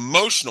that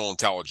emotional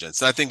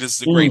intelligence, and I think this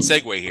is a great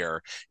segue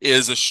here,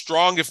 is a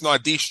strong, if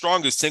not the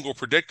strongest, single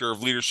predictor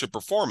of leadership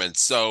performance.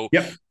 So,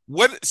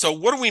 what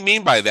do we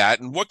mean by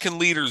that, and what can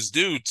leaders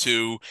do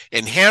to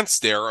enhance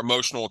their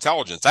emotional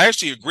intelligence? I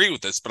actually agree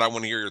with this, but I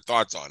want to hear your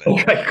thoughts on it.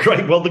 Okay,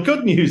 great. Well, the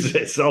good news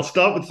is, I'll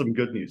start with some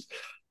good news.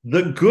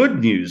 The good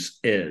news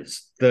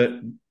is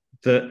that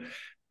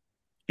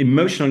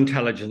emotional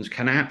intelligence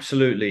can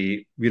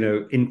absolutely,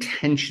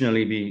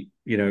 intentionally be,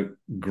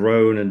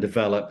 grown and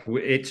developed.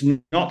 It's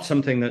not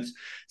something that's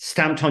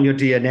stamped on your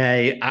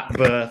DNA at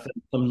birth.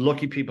 Some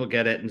lucky people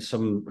get it and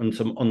some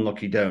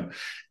unlucky don't,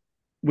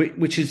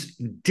 which is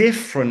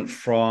different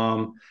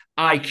from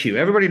IQ.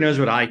 Everybody knows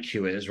what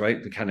IQ is,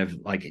 right? The kind of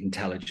like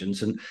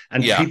intelligence. And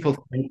people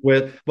think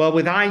with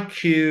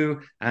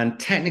IQ and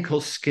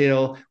technical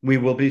skill, we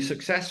will be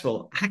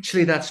successful.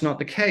 Actually, that's not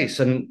the case.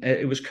 And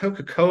it was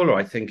Coca-Cola,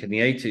 I think, in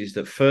the 80s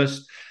that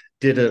first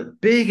did a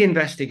big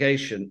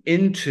investigation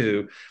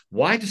into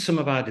why do some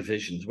of our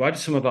divisions, why do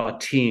some of our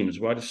teams,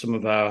 why do some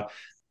of our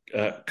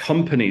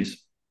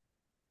companies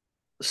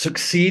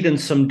succeed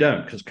and some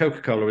don't? Because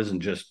Coca-Cola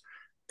isn't just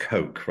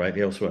Coke, right?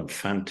 They also own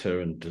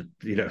Fanta and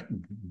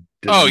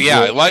Oh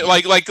yeah,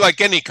 like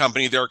any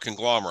company, they're a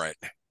conglomerate.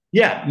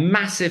 Yeah,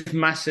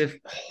 massive,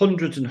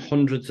 hundreds and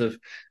hundreds of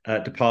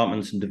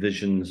departments and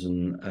divisions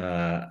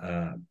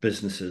and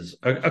businesses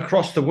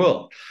across the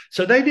world.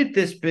 So they did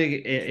this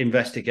big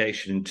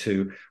investigation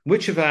into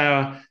which of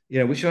our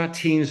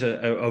teams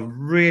are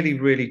really,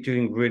 really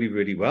doing really,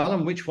 really well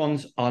and which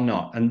ones are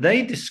not. And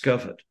they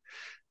discovered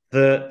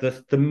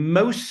the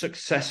most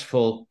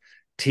successful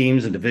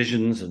teams and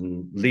divisions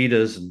and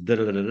leaders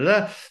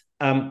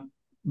and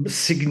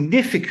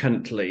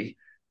significantly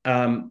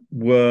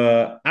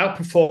were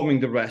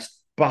outperforming the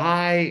rest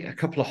by a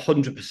couple of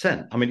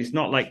 100%. I mean, it's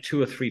not like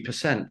 2 or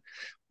 3%.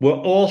 We're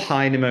all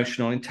high in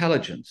emotional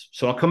intelligence.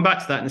 So I'll come back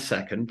to that in a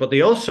second. But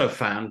they also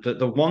found that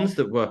the ones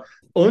that were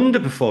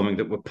underperforming,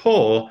 that were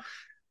poor,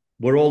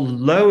 were all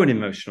low in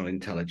emotional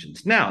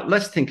intelligence. Now,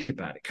 let's think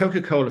about it.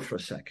 Coca-Cola for a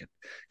second.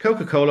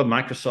 Coca-Cola,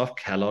 Microsoft,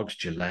 Kellogg's,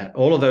 Gillette,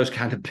 all of those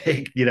kind of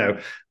big,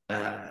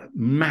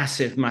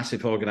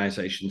 massive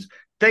organizations.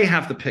 They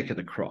have the pick of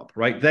the crop,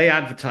 right? They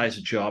advertise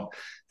a job,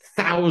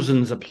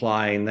 thousands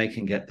applying. They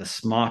can get the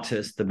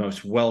smartest, the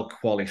most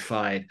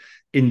well-qualified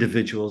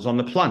individuals on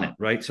the planet,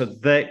 right? So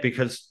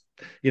because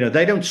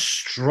they don't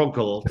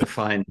struggle to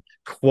find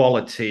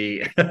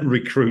quality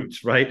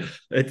recruits, right?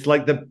 It's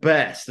like the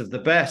best of the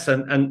best.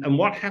 And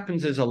what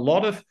happens is a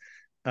lot of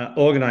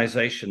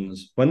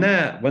organizations, when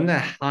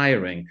they're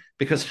hiring,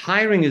 because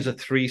hiring is a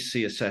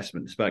 3C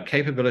assessment. It's about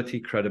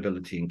capability,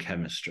 credibility, and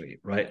chemistry,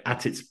 right?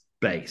 At its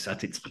base,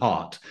 at its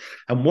heart.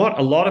 And what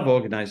a lot of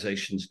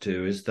organizations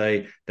do is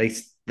they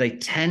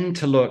tend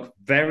to look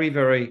very,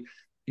 very,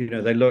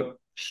 they look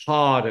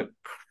hard at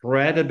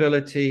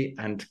credibility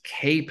and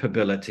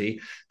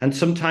capability. And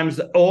sometimes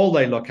all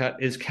they look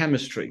at is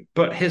chemistry.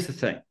 But here's the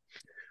thing.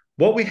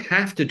 What we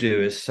have to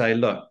do is say,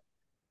 look,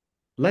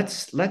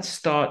 let's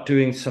start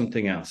doing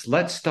something else.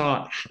 Let's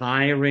start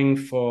hiring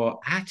for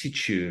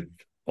attitude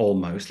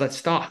almost. Let's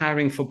start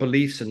hiring for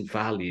beliefs and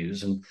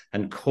values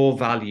and core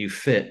value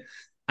fit,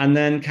 and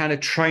then kind of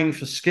train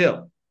for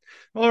skill.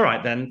 All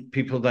right, then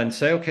people then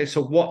say, okay,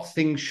 so what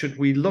things should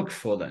we look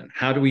for then?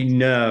 How do we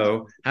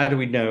know?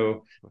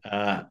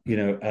 A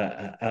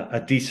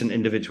decent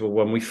individual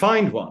when we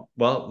find one?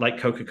 Well, like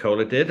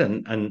Coca-Cola did,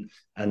 and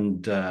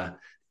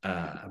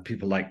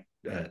people like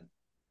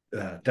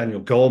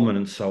Daniel Goleman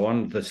and so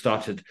on, they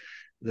started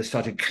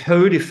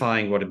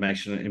codifying what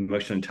emotional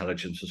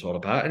intelligence was all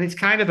about. And it's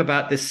kind of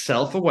about this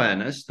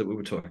self-awareness that we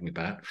were talking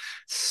about,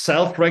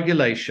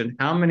 self-regulation.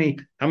 How many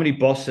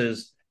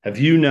bosses have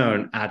you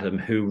known, Adam,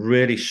 who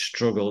really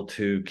struggle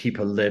to keep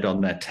a lid on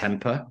their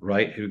temper,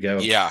 right? Who go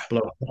blow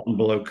hot and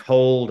blow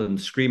cold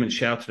and scream and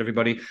shout at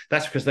everybody.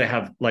 That's because they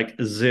have like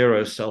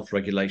zero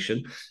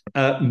self-regulation.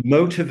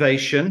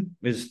 Motivation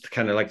is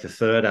kind of like the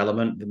third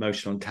element, the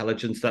emotional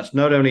intelligence. That's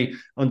not only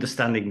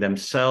understanding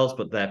themselves,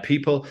 but their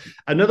people.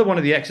 Another one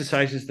of the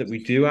exercises that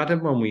we do,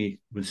 Adam, when we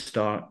would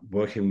start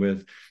working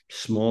with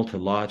small to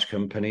large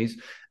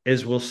companies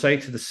is we'll say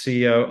to the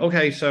CEO,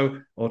 okay,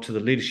 or to the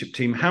leadership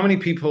team, how many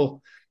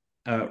people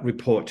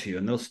report to you?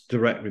 And they'll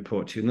direct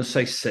report to you, and they'll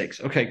say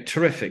 6. Okay,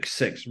 terrific,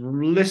 6.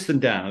 List them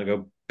down. I'll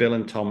go Bill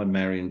and Tom and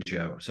Mary and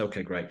Joe. So,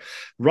 okay, great.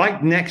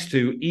 Right next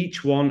to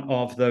each one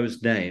of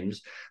those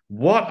names,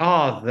 what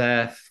are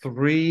their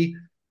 3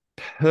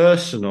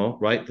 personal,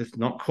 right? This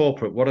not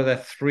corporate. What are their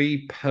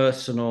 3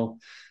 personal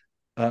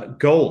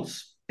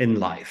goals in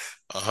life?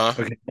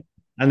 Okay.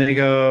 And they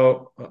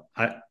go,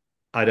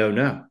 I don't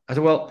know. I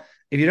said, well,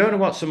 if you don't know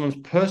what someone's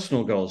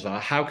personal goals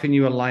are, how can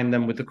you align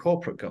them with the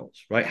corporate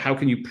goals, right? How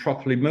can you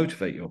properly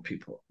motivate your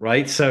people,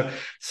 right? So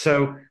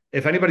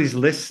if anybody's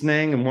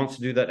listening and wants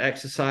to do that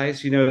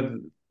exercise,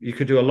 you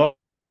could do a lot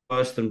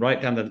worse than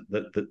write down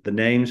the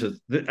names of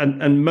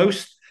and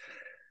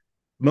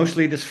most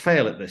leaders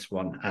fail at this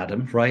one,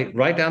 Adam, right?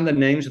 Write down the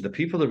names of the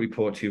people that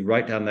report to you,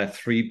 write down their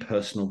 3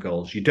 personal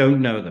goals. You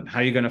don't know them. How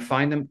are you going to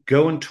find them?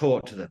 Go and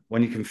talk to them.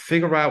 When you can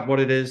figure out what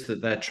it is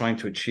that they're trying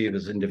to achieve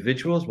as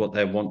individuals, what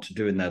they want to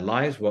do in their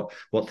lives,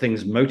 what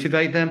things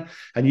motivate them,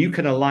 and you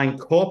can align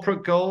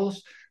corporate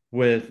goals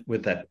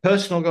with their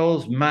personal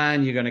goals,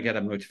 man, you're going to get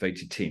a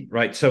motivated team,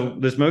 right? So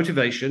there's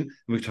motivation, and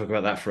we talk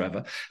about that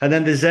forever. And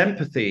then there's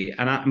empathy.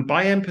 And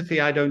by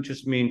empathy, I don't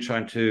just mean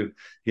trying to,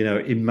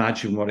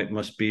 imagine what it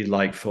must be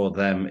like for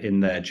them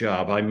in their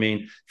job. I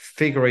mean,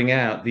 figuring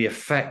out the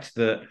effect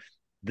that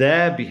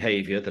their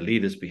behavior, the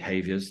leaders'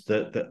 behaviors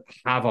that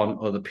have on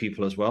other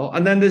people as well.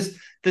 And then there's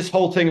this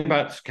whole thing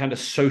about kind of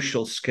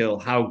social skill.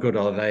 How good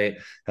are they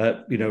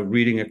at,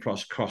 reading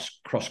across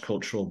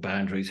cross-cultural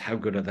boundaries? How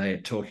good are they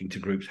at talking to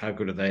groups? How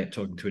good are they at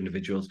talking to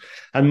individuals?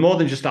 And more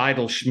than just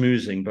idle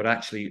schmoozing, but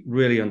actually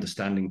really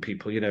understanding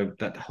people,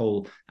 that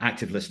whole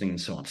active listening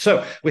and so on.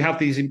 So we have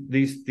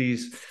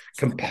these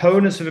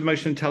components of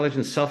emotional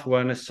intelligence: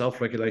 self-awareness,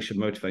 self-regulation,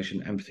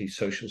 motivation, empathy,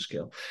 social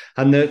skill.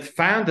 And they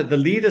found that the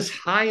leaders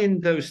high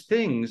in those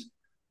things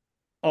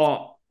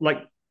are,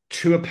 like,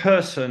 to a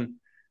person,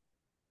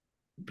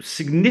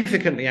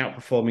 significantly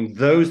outperforming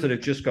those that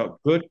have just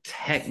got good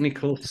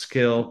technical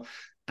skill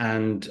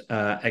and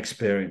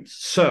experience.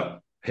 So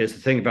here's the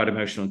thing about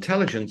emotional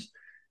intelligence: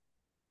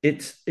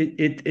 it's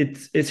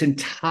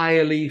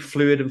entirely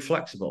fluid and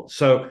flexible.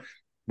 So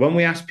when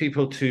we ask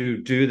people to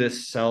do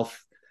this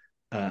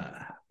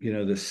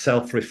this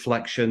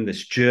self-reflection,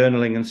 this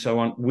journaling and so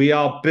on, we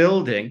are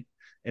building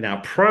in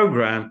our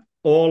program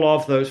all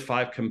of those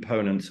 5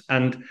 components.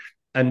 And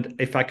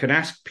if I can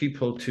ask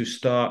people to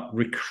start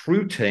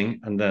recruiting,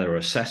 and there are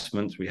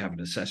assessments, we have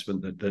an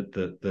assessment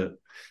that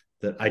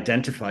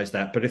identifies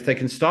that, but if they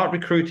can start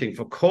recruiting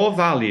for core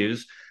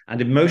values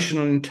and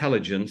emotional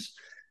intelligence,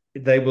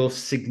 they will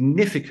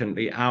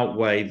significantly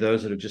outweigh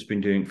those that have just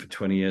been doing it for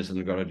 20 years and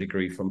have got a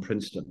degree from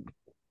Princeton.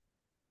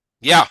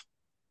 Yeah,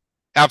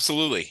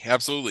 absolutely.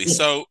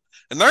 So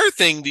another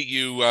thing that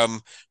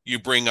you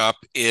bring up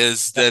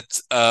is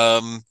that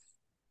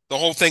the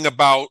whole thing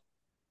about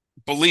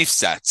belief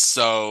sets.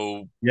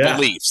 So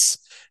beliefs.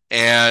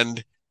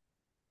 And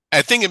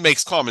I think it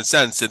makes common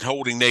sense that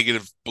holding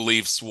negative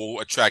beliefs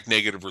will attract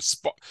negative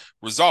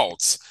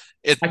results.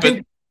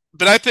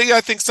 But I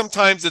think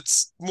sometimes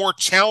it's more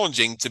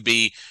challenging to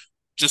be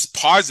just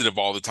positive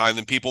all the time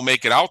than people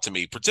make it out to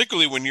me,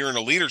 particularly when you're in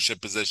a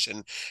leadership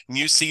position and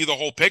you see the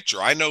whole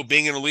picture. I know,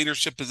 being in a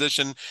leadership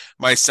position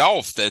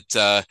myself,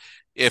 that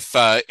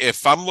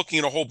if I'm looking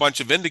at a whole bunch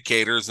of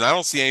indicators and I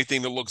don't see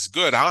anything that looks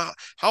good, how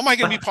am I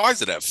going to be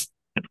positive?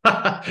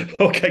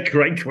 Okay,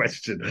 great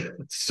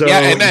question. So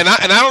and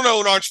I don't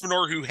know an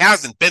entrepreneur who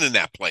hasn't been in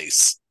that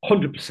place.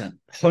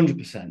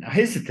 100%. Now,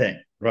 here's the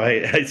thing,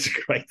 right? It's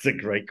a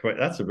great question.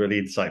 That's a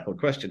really insightful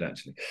question,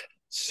 actually.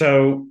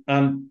 So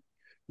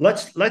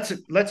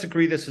let's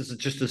agree this is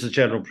just as a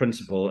general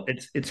principle.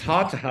 It's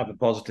hard to have a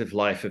positive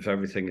life if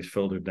everything is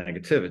filled with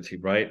negativity,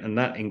 right? And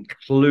that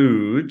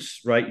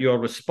includes, right, your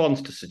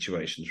response to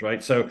situations,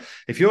 right? So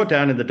if you're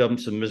down in the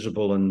dumps and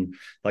miserable and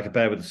like a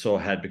bear with a sore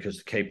head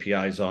because the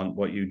KPIs aren't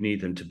what you need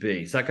them to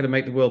be, is that going to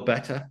make the world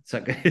better?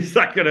 Is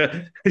that going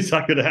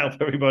to help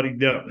everybody?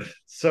 No.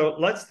 So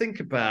let's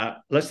think about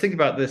this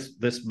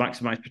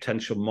maximized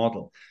potential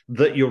model.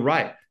 That you're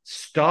right.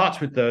 starts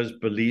with those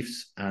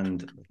beliefs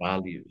and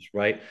values,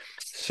 right?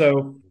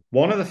 So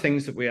one of the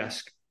things that we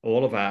ask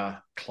all of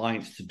our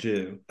clients to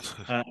do,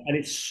 and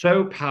it's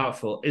so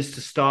powerful, is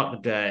to start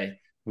the day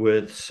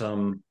with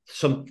some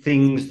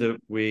things that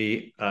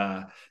we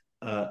are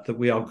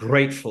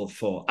grateful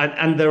for,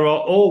 and there are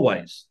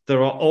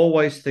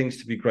always things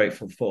to be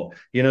grateful for.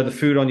 You know, the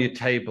food on your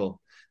table,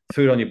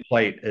 food on your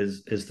plate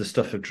is the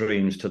stuff of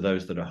dreams to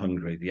those that are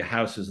hungry. Your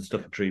house is the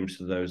stuff of dreams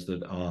to those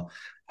that are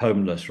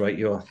homeless, right?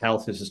 Your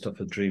health is the stuff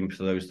of dreams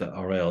for those that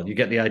are ill. You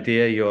get the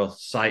idea. Your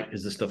sight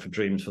is the stuff of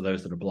dreams for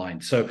those that are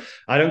blind. So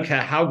I don't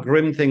care how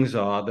grim things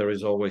are, there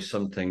is always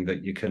something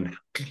that you can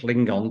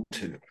cling on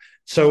to.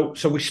 So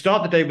we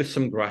start the day with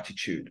some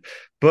gratitude,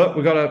 but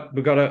we've got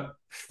to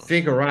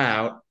figure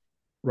out,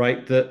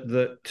 right,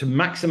 that to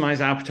maximize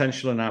our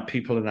potential and our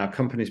people and our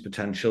company's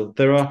potential,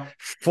 there are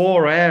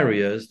 4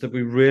 areas that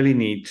we really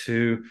need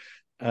to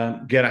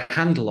get a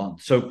handle on.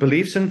 So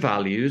beliefs and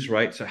values,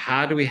 right? So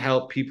how do we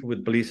help people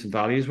with beliefs and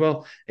values?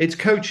 Well, it's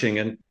coaching,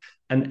 and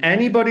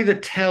anybody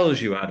that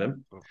tells you,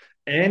 Adam,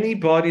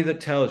 anybody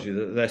that tells you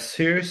that they're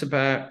serious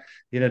about,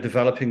 you know,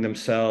 developing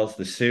themselves,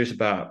 they're serious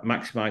about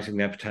maximizing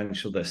their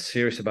potential, they're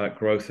serious about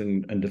growth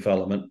and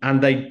development,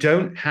 and they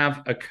don't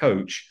have a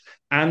coach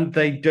and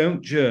they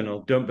don't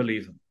journal, don't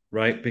believe them,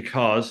 right?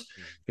 Because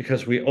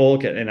we all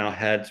get in our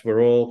heads.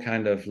 We're all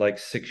kind of like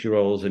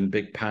 6-year-olds in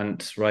big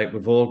pants, right?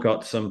 We've all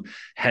got some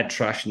head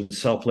trash and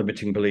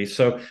self-limiting beliefs.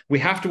 So we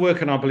have to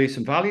work on our beliefs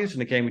and values.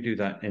 And again, we do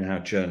that in our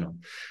journal.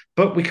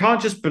 But we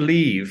can't just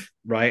believe,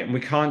 right? And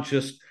we can't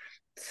just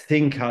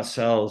think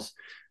ourselves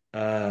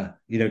to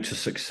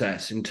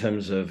success in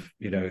terms of,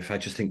 you know, if I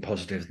just think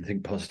positive and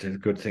think positive,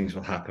 good things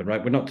will happen,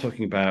 right? We're not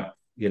talking about,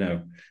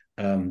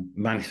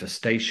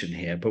 manifestation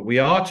here, but we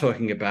are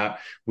talking about,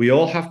 we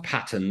all have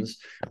patterns,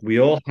 we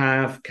all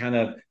have kind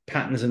of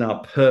patterns in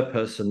our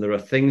purpose, and there are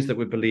things that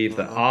we believe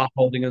that are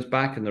holding us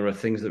back, and there are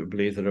things that we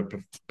believe that are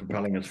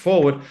propelling us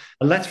forward,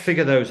 and let's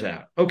figure those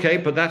out. Okay,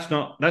 but that's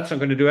not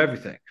going to do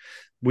everything.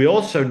 We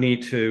also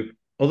need to,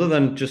 other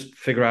than just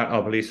figure out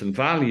our beliefs and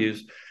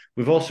values,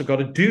 we've also got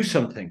to do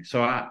something.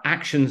 So our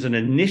actions and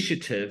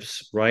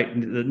initiatives, right,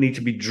 that need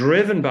to be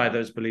driven by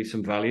those beliefs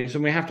and values,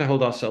 and we have to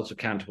hold ourselves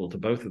accountable to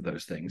both of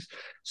those things.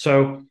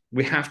 So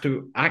we have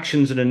to,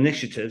 actions and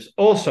initiatives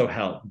also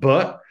help.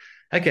 But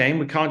again,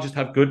 we can't just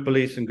have good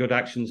beliefs and good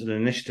actions and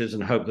initiatives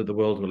and hope that the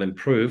world will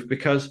improve,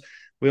 because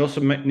we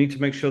also need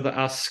to make sure that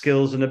our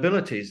skills and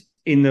abilities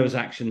in those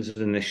actions and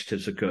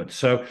initiatives are good.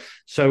 So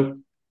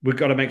we've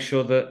got to make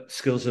sure that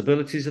skills and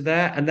abilities are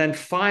there. And then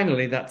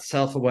finally, that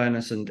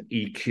self-awareness and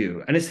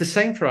EQ. And it's the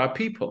same for our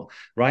people,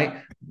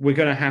 right? We're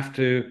going to have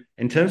to,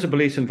 in terms of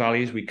beliefs and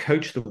values, we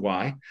coach the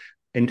why.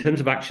 In terms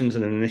of actions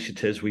and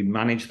initiatives, we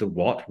manage the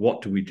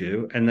what do we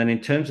do? And then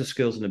in terms of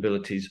skills and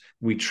abilities,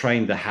 we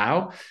train the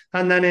how.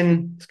 And then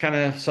in kind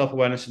of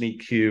self-awareness and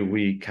EQ,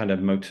 we kind of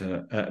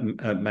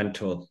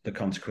mentor the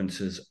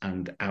consequences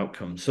and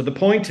outcomes. So the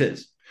point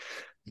is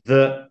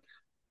that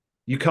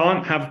you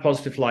can't have a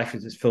positive life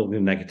if it's filled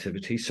with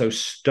negativity. So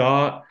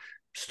start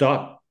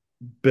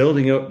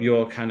building up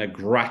your kind of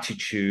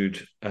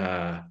gratitude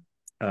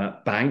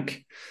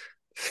bank.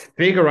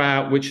 Figure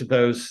out which of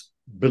those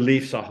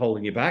beliefs are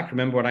holding you back.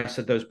 Remember what I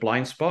said, those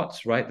blind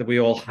spots, right, that we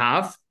all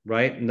have,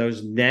 right? And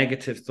those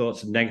negative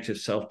thoughts and negative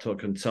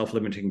self-talk and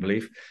self-limiting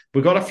belief.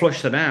 We've got to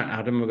flush them out,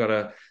 Adam. We've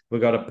got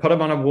to put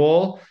them on a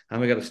wall,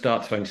 and we've got to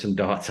start throwing some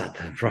darts at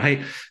them,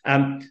 right?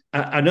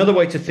 Another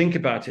way to think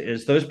about it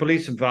is those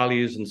beliefs and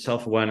values and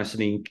self-awareness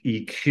and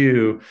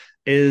EQ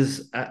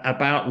is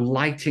about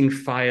lighting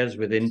fires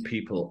within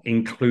people,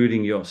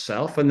 including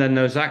yourself. And then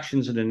those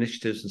actions and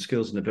initiatives and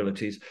skills and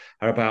abilities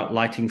are about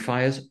lighting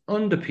fires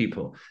under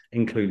people,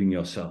 including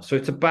yourself. So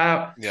it's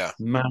about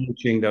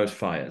managing those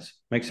fires.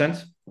 Make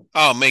sense?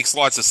 Oh, makes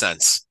lots of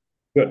sense.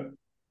 Good.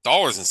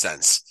 Dollars and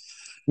cents.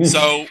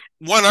 So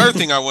one other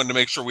thing I wanted to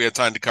make sure we had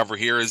time to cover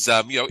here is,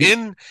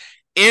 in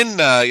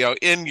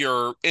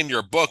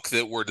your book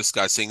that we're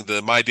discussing,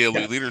 the My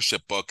Daily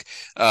Leadership book,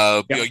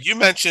 you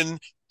mentioned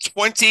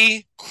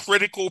 20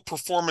 critical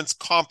performance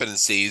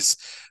competencies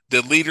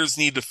that leaders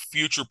need to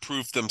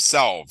future-proof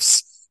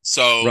themselves.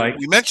 So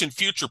we mentioned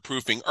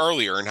future-proofing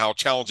earlier and how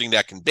challenging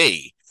that can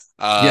be.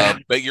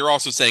 But you're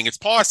also saying it's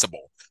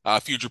possible.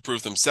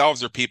 Future-proof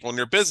themselves or people in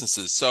their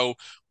businesses. So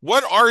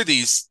what are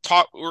these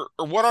top, or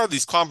what are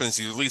these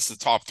competencies, at least the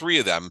top 3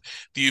 of them,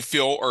 do you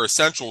feel are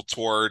essential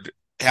toward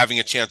having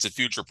a chance at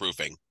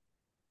future-proofing?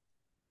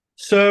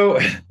 So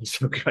it's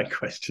a great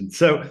question.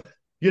 So,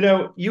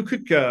 you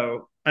could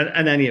go,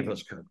 and any of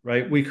us could,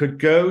 right? We could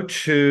go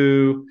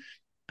to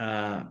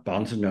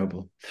Barnes and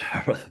Noble,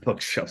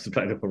 bookshops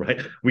available,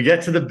 right? We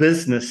get to the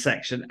business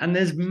section, and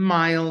there's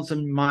miles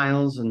and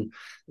miles and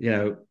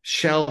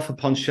shelf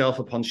upon shelf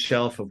upon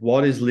shelf of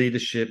what is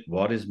leadership,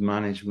 what is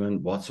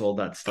management, what's all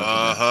that stuff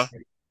about.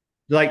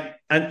 Like,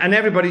 and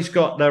everybody's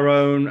got their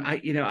own.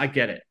 I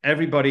get it.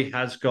 Everybody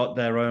has got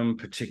their own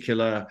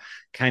particular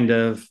kind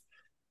of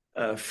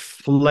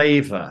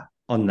flavor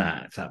on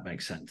that, if that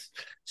makes sense.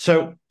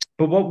 So,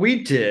 but what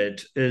we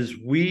did is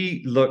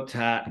we looked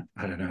at,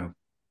 I don't know,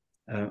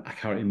 I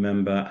can't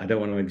remember. I don't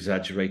want to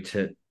exaggerate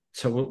it.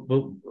 So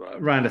we'll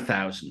around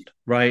 1,000,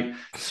 right?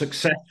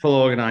 Successful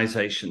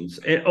organizations,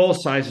 all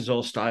sizes,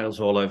 all styles,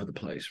 all over the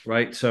place,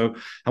 right? So,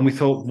 and we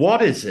thought,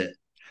 what is it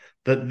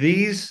that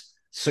these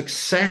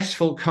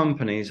successful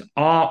companies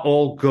are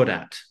all good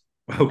at?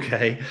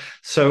 Okay,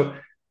 so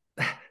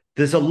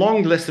there's a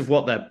long list of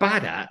what they're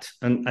bad at,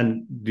 and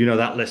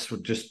that list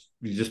would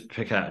you just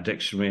pick out a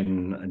dictionary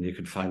and you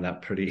could find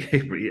that pretty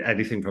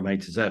anything from A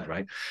to Z,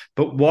 right?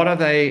 But what are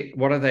they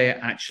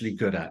actually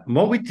good at? And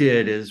what we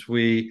did is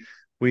we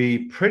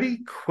pretty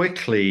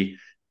quickly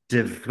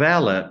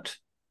developed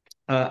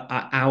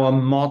our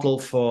model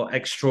for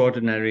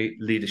extraordinary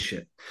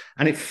leadership,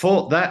 and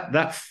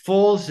that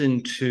falls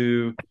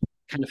into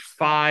kind of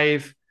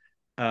five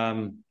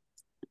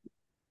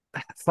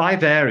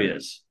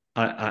areas.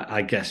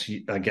 I guess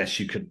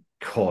you could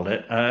call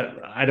it.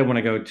 I don't want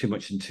to go too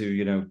much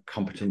into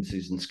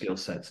competencies and skill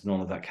sets and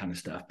all of that kind of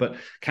stuff, but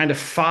kind of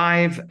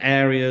 5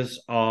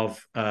 areas of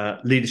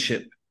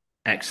leadership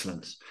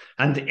excellence.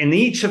 And in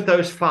each of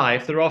those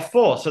 5, there are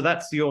 4. So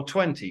that's your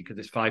 20, because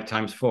it's 5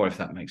 times 4, if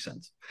that makes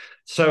sense.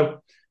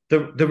 So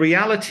the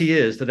reality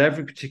is that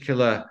every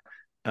particular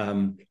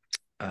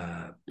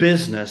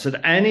business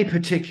at any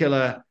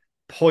particular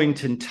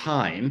point in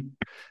time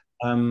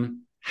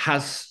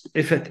has,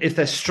 if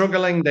they're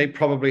struggling, they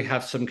probably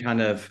have some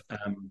kind of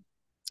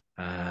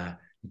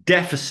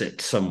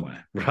deficit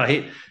somewhere,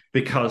 right?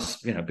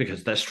 Because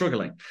they're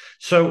struggling.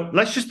 So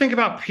let's just think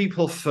about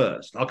people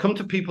first. I'll come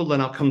to people,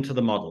 then I'll come to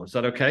the model. Is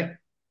that okay?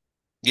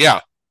 Yeah,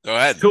 go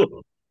ahead.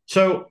 Cool.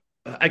 So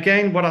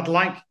again, what I'd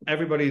like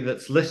everybody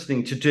that's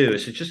listening to do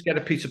is to just get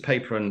a piece of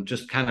paper and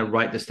just kind of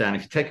write this down.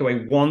 If you take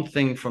away one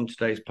thing from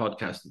today's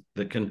podcast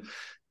that can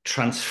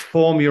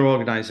transform your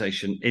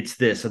organization, it's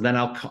this. And then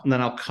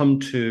I'll come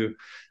to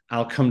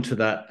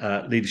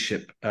that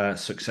leadership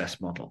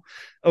success model.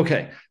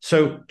 Okay,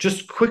 so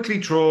just quickly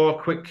draw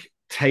a quick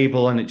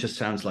table, and it just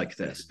sounds like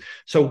this.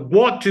 So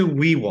what do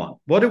we want?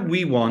 What do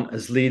we want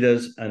as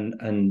leaders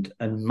and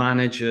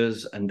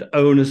managers and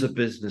owners of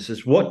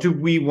businesses? What do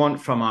we want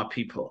from our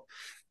people?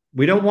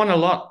 We don't want a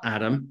lot,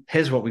 Adam.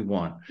 Here's what we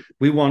want.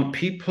 We want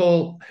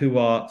people who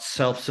are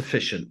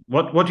self-sufficient.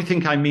 What do you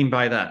think I mean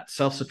by that?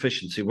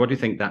 Self-sufficiency. What do you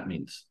think that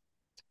means?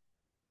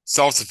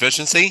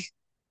 Self-sufficiency?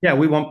 Yeah,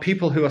 we want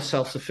people who are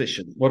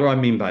self-sufficient. What do I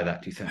mean by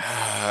that, do you think?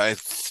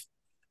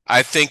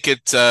 I think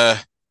it,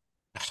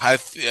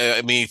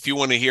 I mean, if you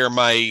want to hear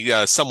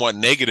my somewhat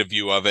negative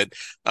view of it,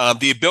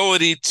 the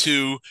ability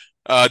to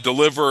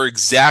deliver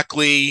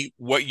exactly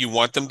what you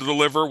want them to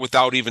deliver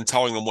without even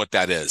telling them what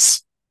that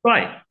is.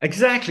 Right,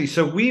 exactly.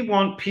 So we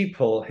want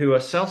people who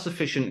are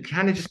self-sufficient,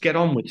 kind of just get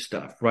on with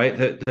stuff, right?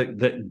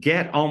 That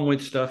get on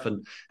with stuff,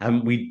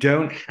 and we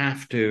don't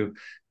have to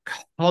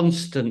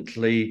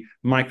constantly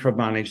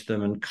micromanage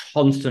them and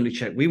constantly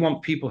check. We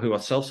want people who are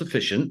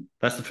self-sufficient.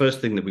 That's the first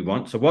thing that we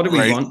want. So what do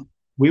we want?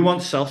 We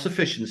want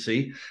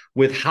self-sufficiency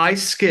with high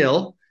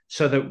skill,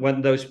 so that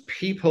when those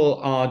people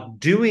are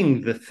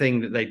doing the thing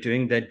that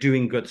they're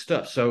doing good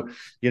stuff. So,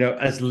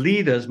 as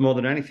leaders, more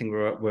than anything,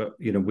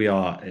 we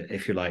are,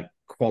 if you like,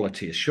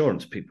 quality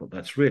assurance people.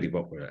 That's really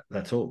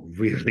that's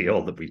really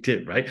all that we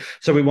do, right?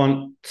 So we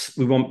want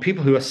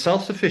people who are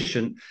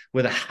self-sufficient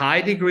with a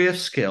high degree of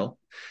skill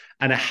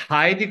and a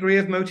high degree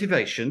of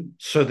motivation,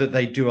 so that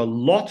they do a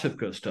lot of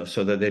good stuff,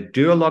 so that they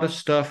do a lot of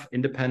stuff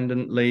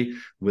independently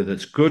with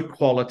its good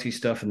quality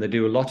stuff, and they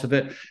do a lot of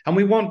it. And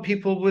we want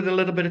people with a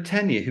little bit of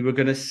tenure who are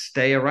going to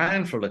stay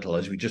around for a little,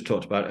 as we just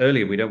talked about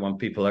earlier. We don't want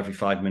people every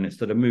 5 minutes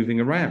that are moving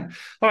around.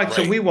 All right.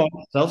 So we want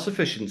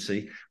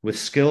self-sufficiency with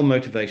skill,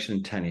 motivation,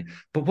 and tenure.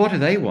 But what do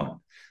they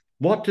want?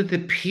 What do the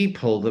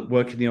people that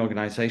work in the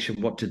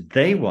organization, what do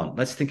they want?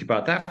 Let's think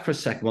about that for a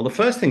second. Well, the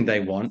first thing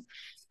they want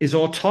is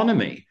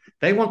autonomy.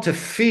 They want to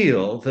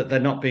feel that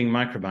they're not being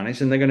micromanaged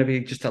and they're going to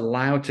be just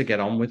allowed to get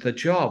on with the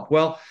job.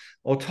 Well,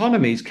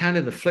 autonomy is kind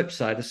of the flip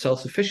side of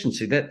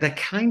self-sufficiency. They're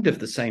kind of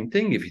the same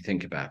thing if you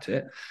think about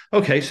it.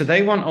 Okay, so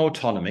they want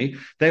autonomy.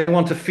 They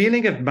want a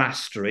feeling of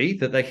mastery,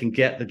 that they can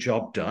get the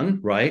job done,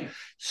 right?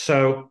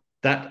 So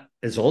that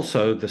is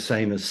also the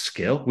same as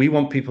skill. We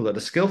want people that are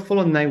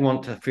skillful, and they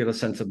want to feel a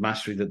sense of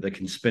mastery, that they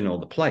can spin all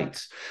the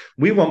plates.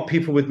 We want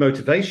people with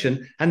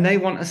motivation, and they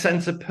want a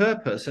sense of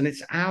purpose, and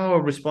it's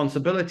our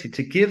responsibility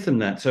to give them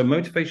that. So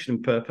motivation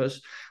and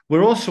purpose,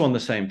 we're also on the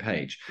same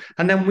page.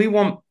 And then we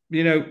want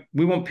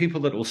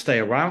people that will stay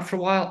around for a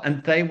while,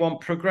 and they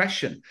want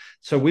progression.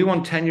 So we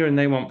want tenure and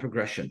they want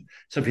progression.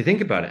 So if you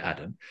think about it,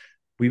 Adam,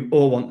 we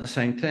all want the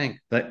same thing.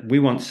 That we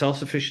want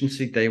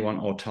self-sufficiency, they want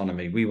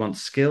autonomy. We want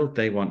skill,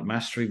 they want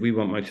mastery. We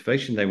want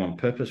motivation, they want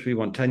purpose. We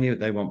want tenure,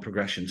 they want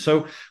progression.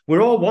 So we're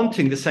all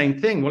wanting the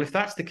same thing. Well, if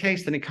that's the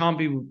case, then it can't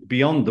be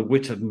beyond the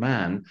wit of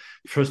man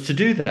for us to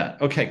do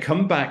that. Okay,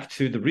 come back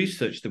to the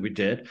research that we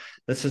did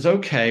that says,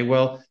 okay,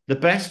 well, the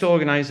best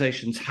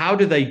organizations, how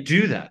do they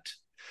do that?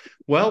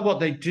 Well,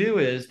 what they do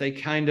is they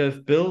kind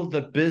of build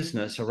the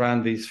business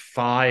around these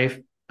 5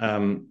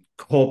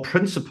 core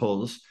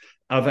principles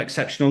of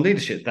exceptional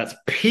leadership. That's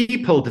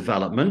people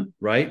development,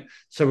 right?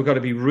 So we've got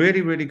to be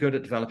really, really good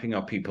at developing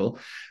our people.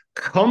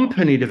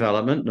 Company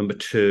development, number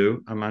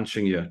 2, I'm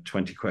answering your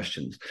 20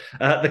 questions.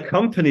 The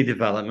company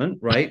development,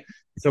 right?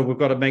 So we've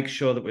got to make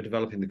sure that we're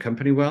developing the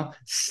company well.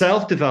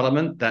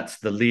 Self-development, that's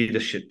the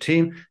leadership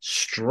team.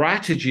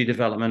 Strategy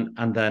development,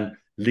 and then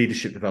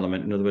leadership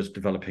development, in other words,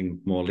 developing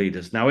more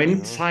leaders. Now,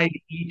 inside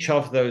each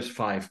of those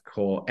 5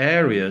 core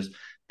areas,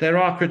 there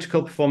are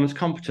critical performance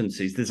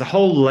competencies. There's a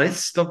whole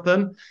list of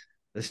them.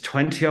 There's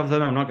 20 of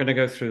them. I'm not going to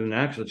go through them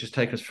now because it'll just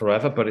take us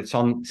forever, but it's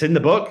in the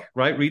book,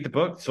 right? Read the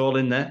book. It's all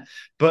in there.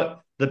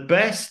 But the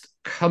best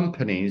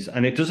companies,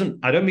 and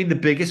I don't mean the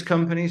biggest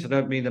companies. I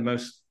don't mean the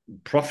most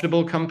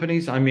profitable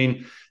companies. I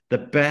mean the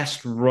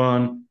best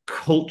run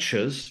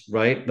cultures,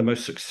 right? The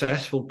most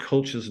successful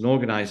cultures and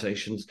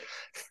organizations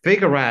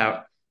figure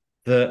out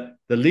that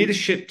the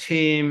leadership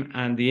team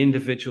and the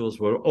individuals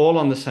were all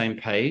on the same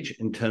page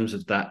in terms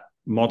of that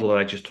model that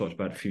I just talked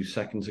about a few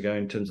seconds ago,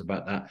 in terms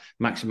about that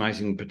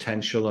maximizing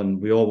potential,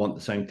 and we all want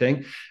the same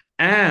thing.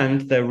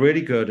 And they're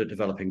really good at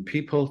developing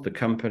people, the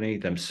company,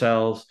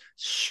 themselves,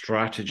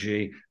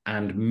 strategy,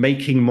 and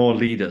making more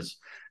leaders.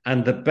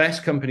 And the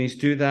best companies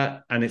do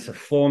that, and it's a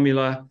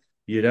formula.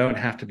 You don't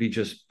have to be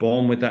just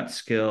born with that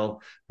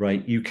skill,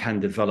 right? You can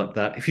develop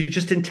that if you're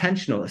just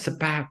intentional. It's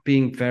about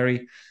having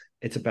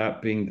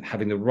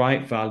the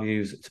right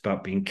values. It's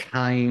about being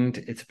kind.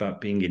 It's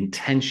about being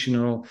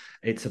intentional.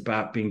 It's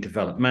about being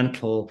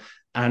developmental.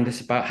 And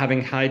it's about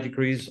having high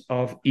degrees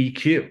of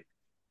EQ.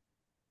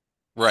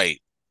 Right.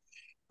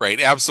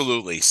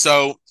 Absolutely.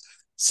 So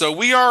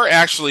we are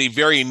actually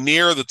very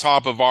near the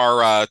top of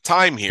our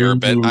time here,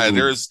 but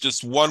there's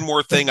just one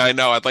more thing I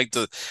know. I'd like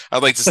to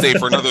stay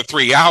for another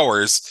 3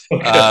 hours.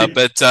 Okay.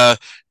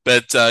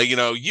 But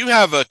you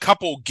have a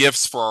couple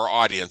gifts for our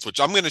audience, which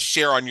I'm going to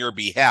share on your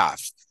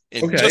behalf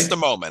in just a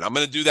moment. I'm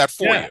going to do that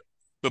for you.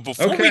 But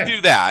before we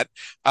do that,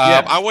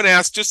 I want to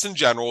ask, just in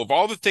general, of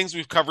all the things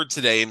we've covered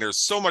today, and there's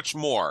so much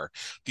more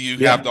that you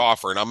have to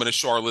offer, and I'm going to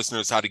show our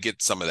listeners how to get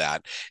some of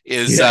that,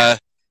 is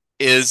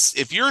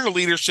if you're in a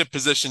leadership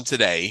position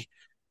today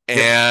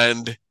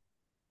and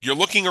you're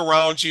looking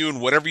around you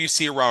and whatever you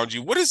see around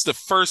you, what is the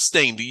first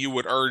thing that you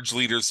would urge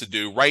leaders to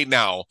do right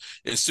now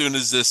as soon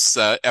as this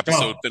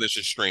episode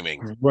finishes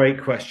streaming?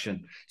 Great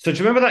question. So do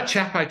you remember that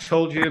chap I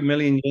told you a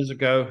million years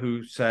ago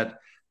who said,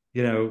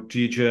 do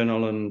you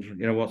journal and,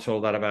 what's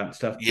all that about and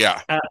stuff?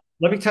 Yeah.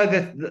 Let me tell you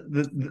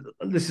that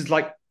this is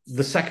like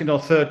the second or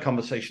third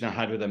conversation I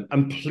had with him.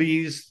 And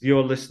please,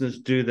 your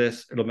listeners, do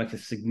this. It'll make a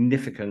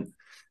significant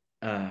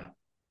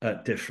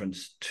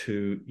difference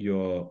to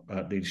your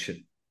leadership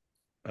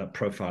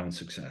profile and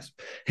success.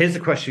 Here's the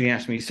question he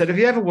asked me. He said, have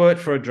you ever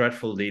worked for a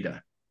dreadful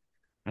leader?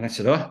 And I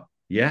said, oh,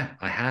 yeah,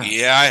 I have.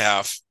 Yeah, I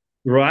have.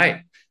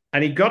 Right.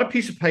 And he got a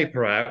piece of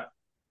paper out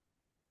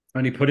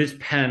and he put his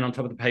pen on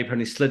top of the paper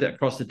and he slid it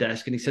across the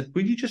desk. And he said,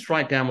 will you just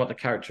write down what the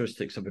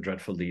characteristics of a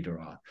dreadful leader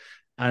are?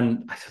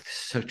 And I thought,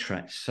 this is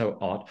so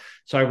odd.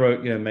 So I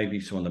wrote, maybe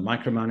someone that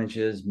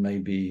micromanages,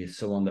 maybe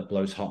someone that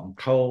blows hot and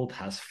cold,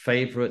 has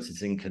favorites,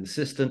 is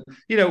inconsistent.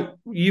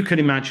 You can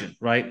imagine,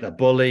 right? The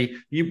bully.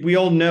 We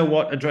all know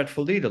what a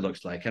dreadful leader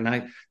looks like. And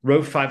I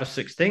wrote 5 or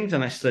 6 things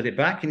and I slid it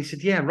back. And he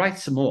said, yeah, write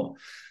some more.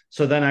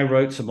 So then I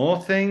wrote some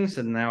more things,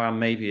 and now I'm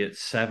maybe at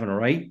 7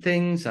 or 8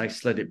 things. I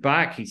slid it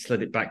back. He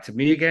slid it back to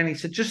me again. He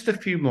said, just a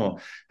few more.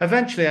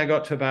 Eventually, I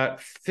got to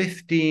about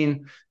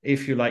 15,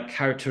 if you like,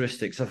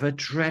 characteristics of a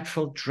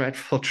dreadful,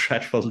 dreadful,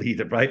 dreadful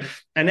leader, right?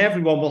 And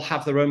everyone will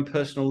have their own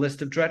personal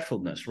list of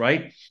dreadfulness,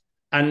 right?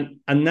 And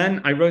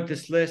then I wrote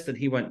this list, and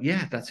he went,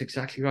 yeah, that's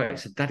exactly right. I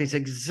said, that is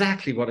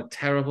exactly what a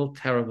terrible,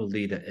 terrible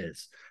leader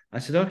is. I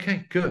said,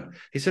 okay, good.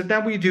 He said, now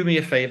will you do me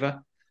a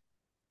favor?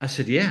 I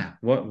said, yeah,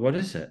 what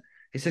is it?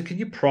 He said, can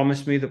you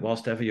promise me that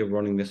whilst ever you're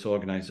running this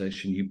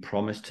organization, you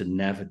promise to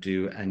never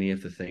do any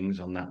of the things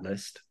on that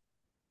list?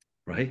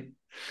 Right.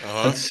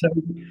 And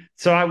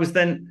so I was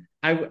then,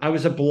 I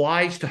was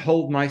obliged to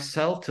hold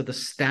myself to the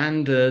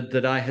standard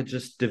that I had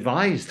just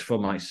devised for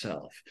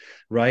myself.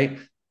 Right.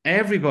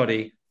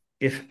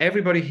 If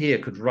everybody here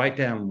could write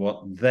down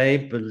what they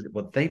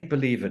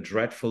believe a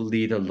dreadful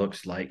leader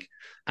looks like,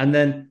 and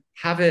then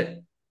have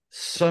it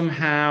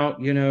somehow,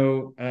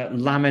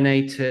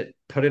 laminate it,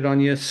 put it on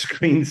your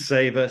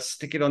screensaver,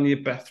 stick it on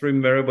your bathroom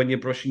mirror when you're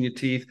brushing your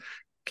teeth,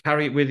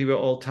 carry it with you at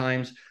all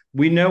times.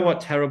 We know what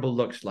terrible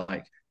looks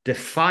like.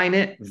 Define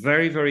it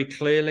very, very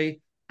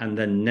clearly, and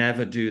then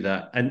never do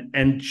that.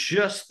 And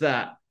just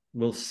that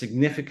will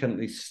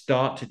significantly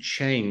start to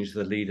change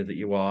the leader that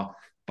you are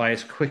by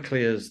as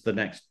quickly as the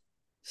next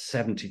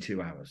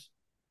 72 hours.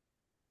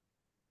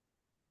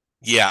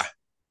 Yeah.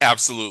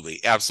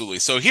 Absolutely.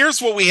 So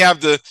here's what we have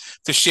to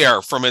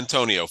share from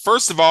Antonio.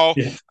 First of all,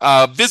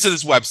 visit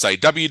his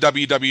website,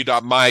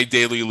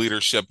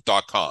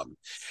 www.mydailyleadership.com.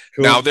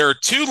 Cool. Now, there are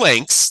 2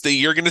 links that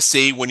you're going to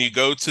see when you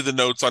go to the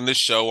notes on this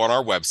show on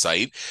our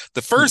website.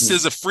 The first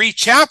is a free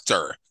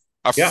chapter,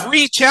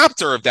 free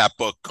chapter of that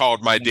book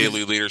called My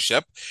Daily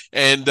Leadership.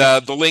 And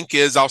the link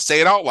is, I'll say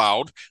it out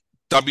loud,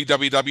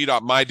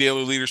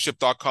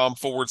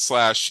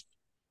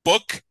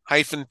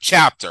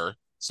 www.mydailyleadership.com/book-chapter.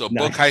 So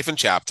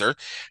book-chapter.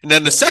 And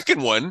then the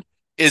second one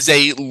is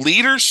a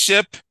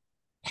leadership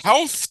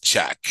health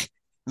check.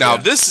 Now,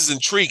 this is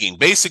intriguing.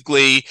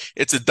 Basically,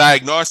 it's a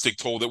diagnostic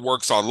tool that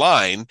works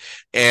online,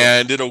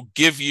 and it'll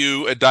give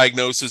you a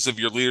diagnosis of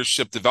your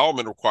leadership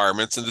development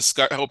requirements and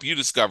help you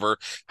discover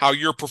how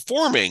you're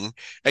performing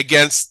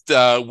against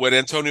what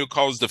Antonio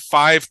calls the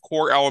 5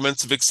 core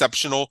elements of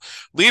exceptional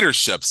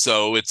leadership.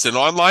 So it's an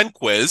online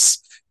quiz,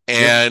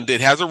 and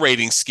it has a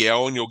rating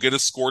scale, and you'll get a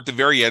score at the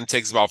very end. It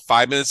takes about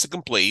 5 minutes to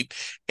complete,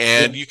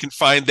 and you can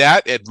find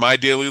that at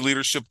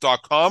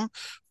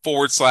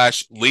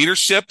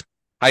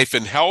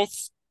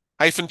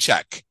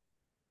mydailyleadership.com/leadership-health-check.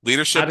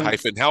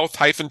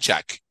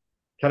 Leadership-health-check.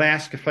 Can I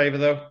ask a favor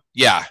though?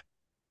 Yeah.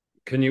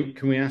 Can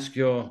we ask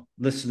your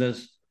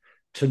listeners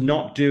to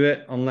not do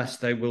it unless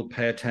they will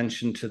pay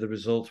attention to the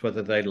results,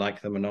 whether they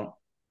like them or not?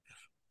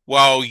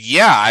 Well,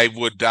 yeah, I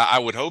would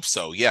hope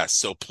so. Yes.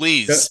 So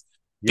please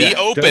be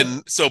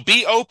open. So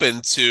be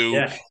open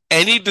to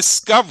any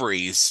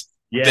discoveries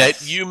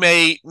that you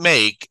may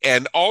make,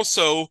 and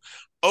also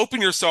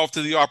open yourself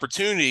to the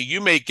opportunity. You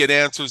may get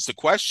answers to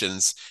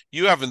questions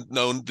you haven't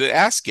known to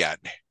ask yet.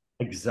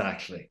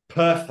 Exactly.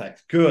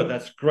 Perfect. Good.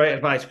 That's great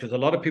advice, because a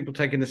lot of people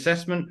take an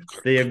assessment.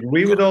 They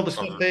agree with all the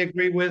stuff they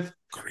agree with,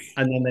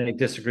 and then they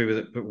disagree with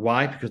it. But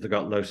why? Because they've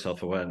got low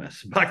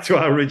self-awareness. Back to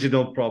our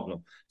original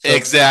problem. So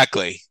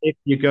exactly. If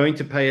you're going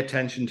to pay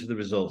attention to the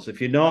results,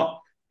 if you're not,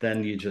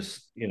 then you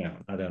just,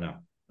 I don't know.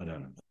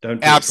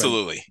 Don't.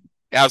 Absolutely.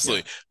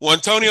 Absolutely. Yeah. Well,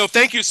 Antonio,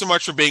 thank you so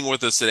much for being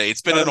with us today.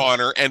 It's been an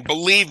honor, and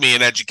believe me,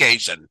 in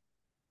education.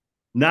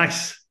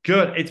 Nice.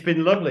 Good. It's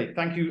been lovely.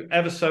 Thank you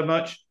ever so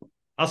much.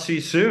 I'll see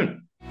you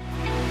soon.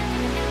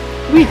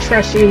 We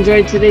trust you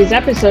enjoyed today's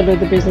episode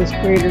of the Business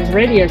Creators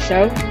Radio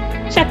Show.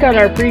 Check out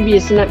our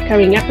previous and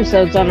upcoming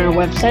episodes on our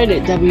website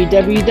at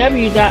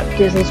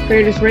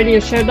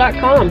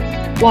www.businesscreatorsradioshow.com.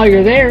 While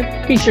you're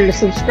there, be sure to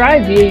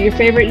subscribe via your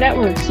favorite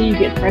network so you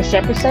get fresh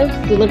episodes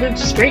delivered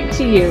straight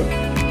to you.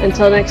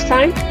 Until next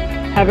time,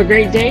 have a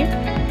great day.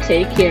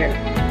 Take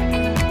care.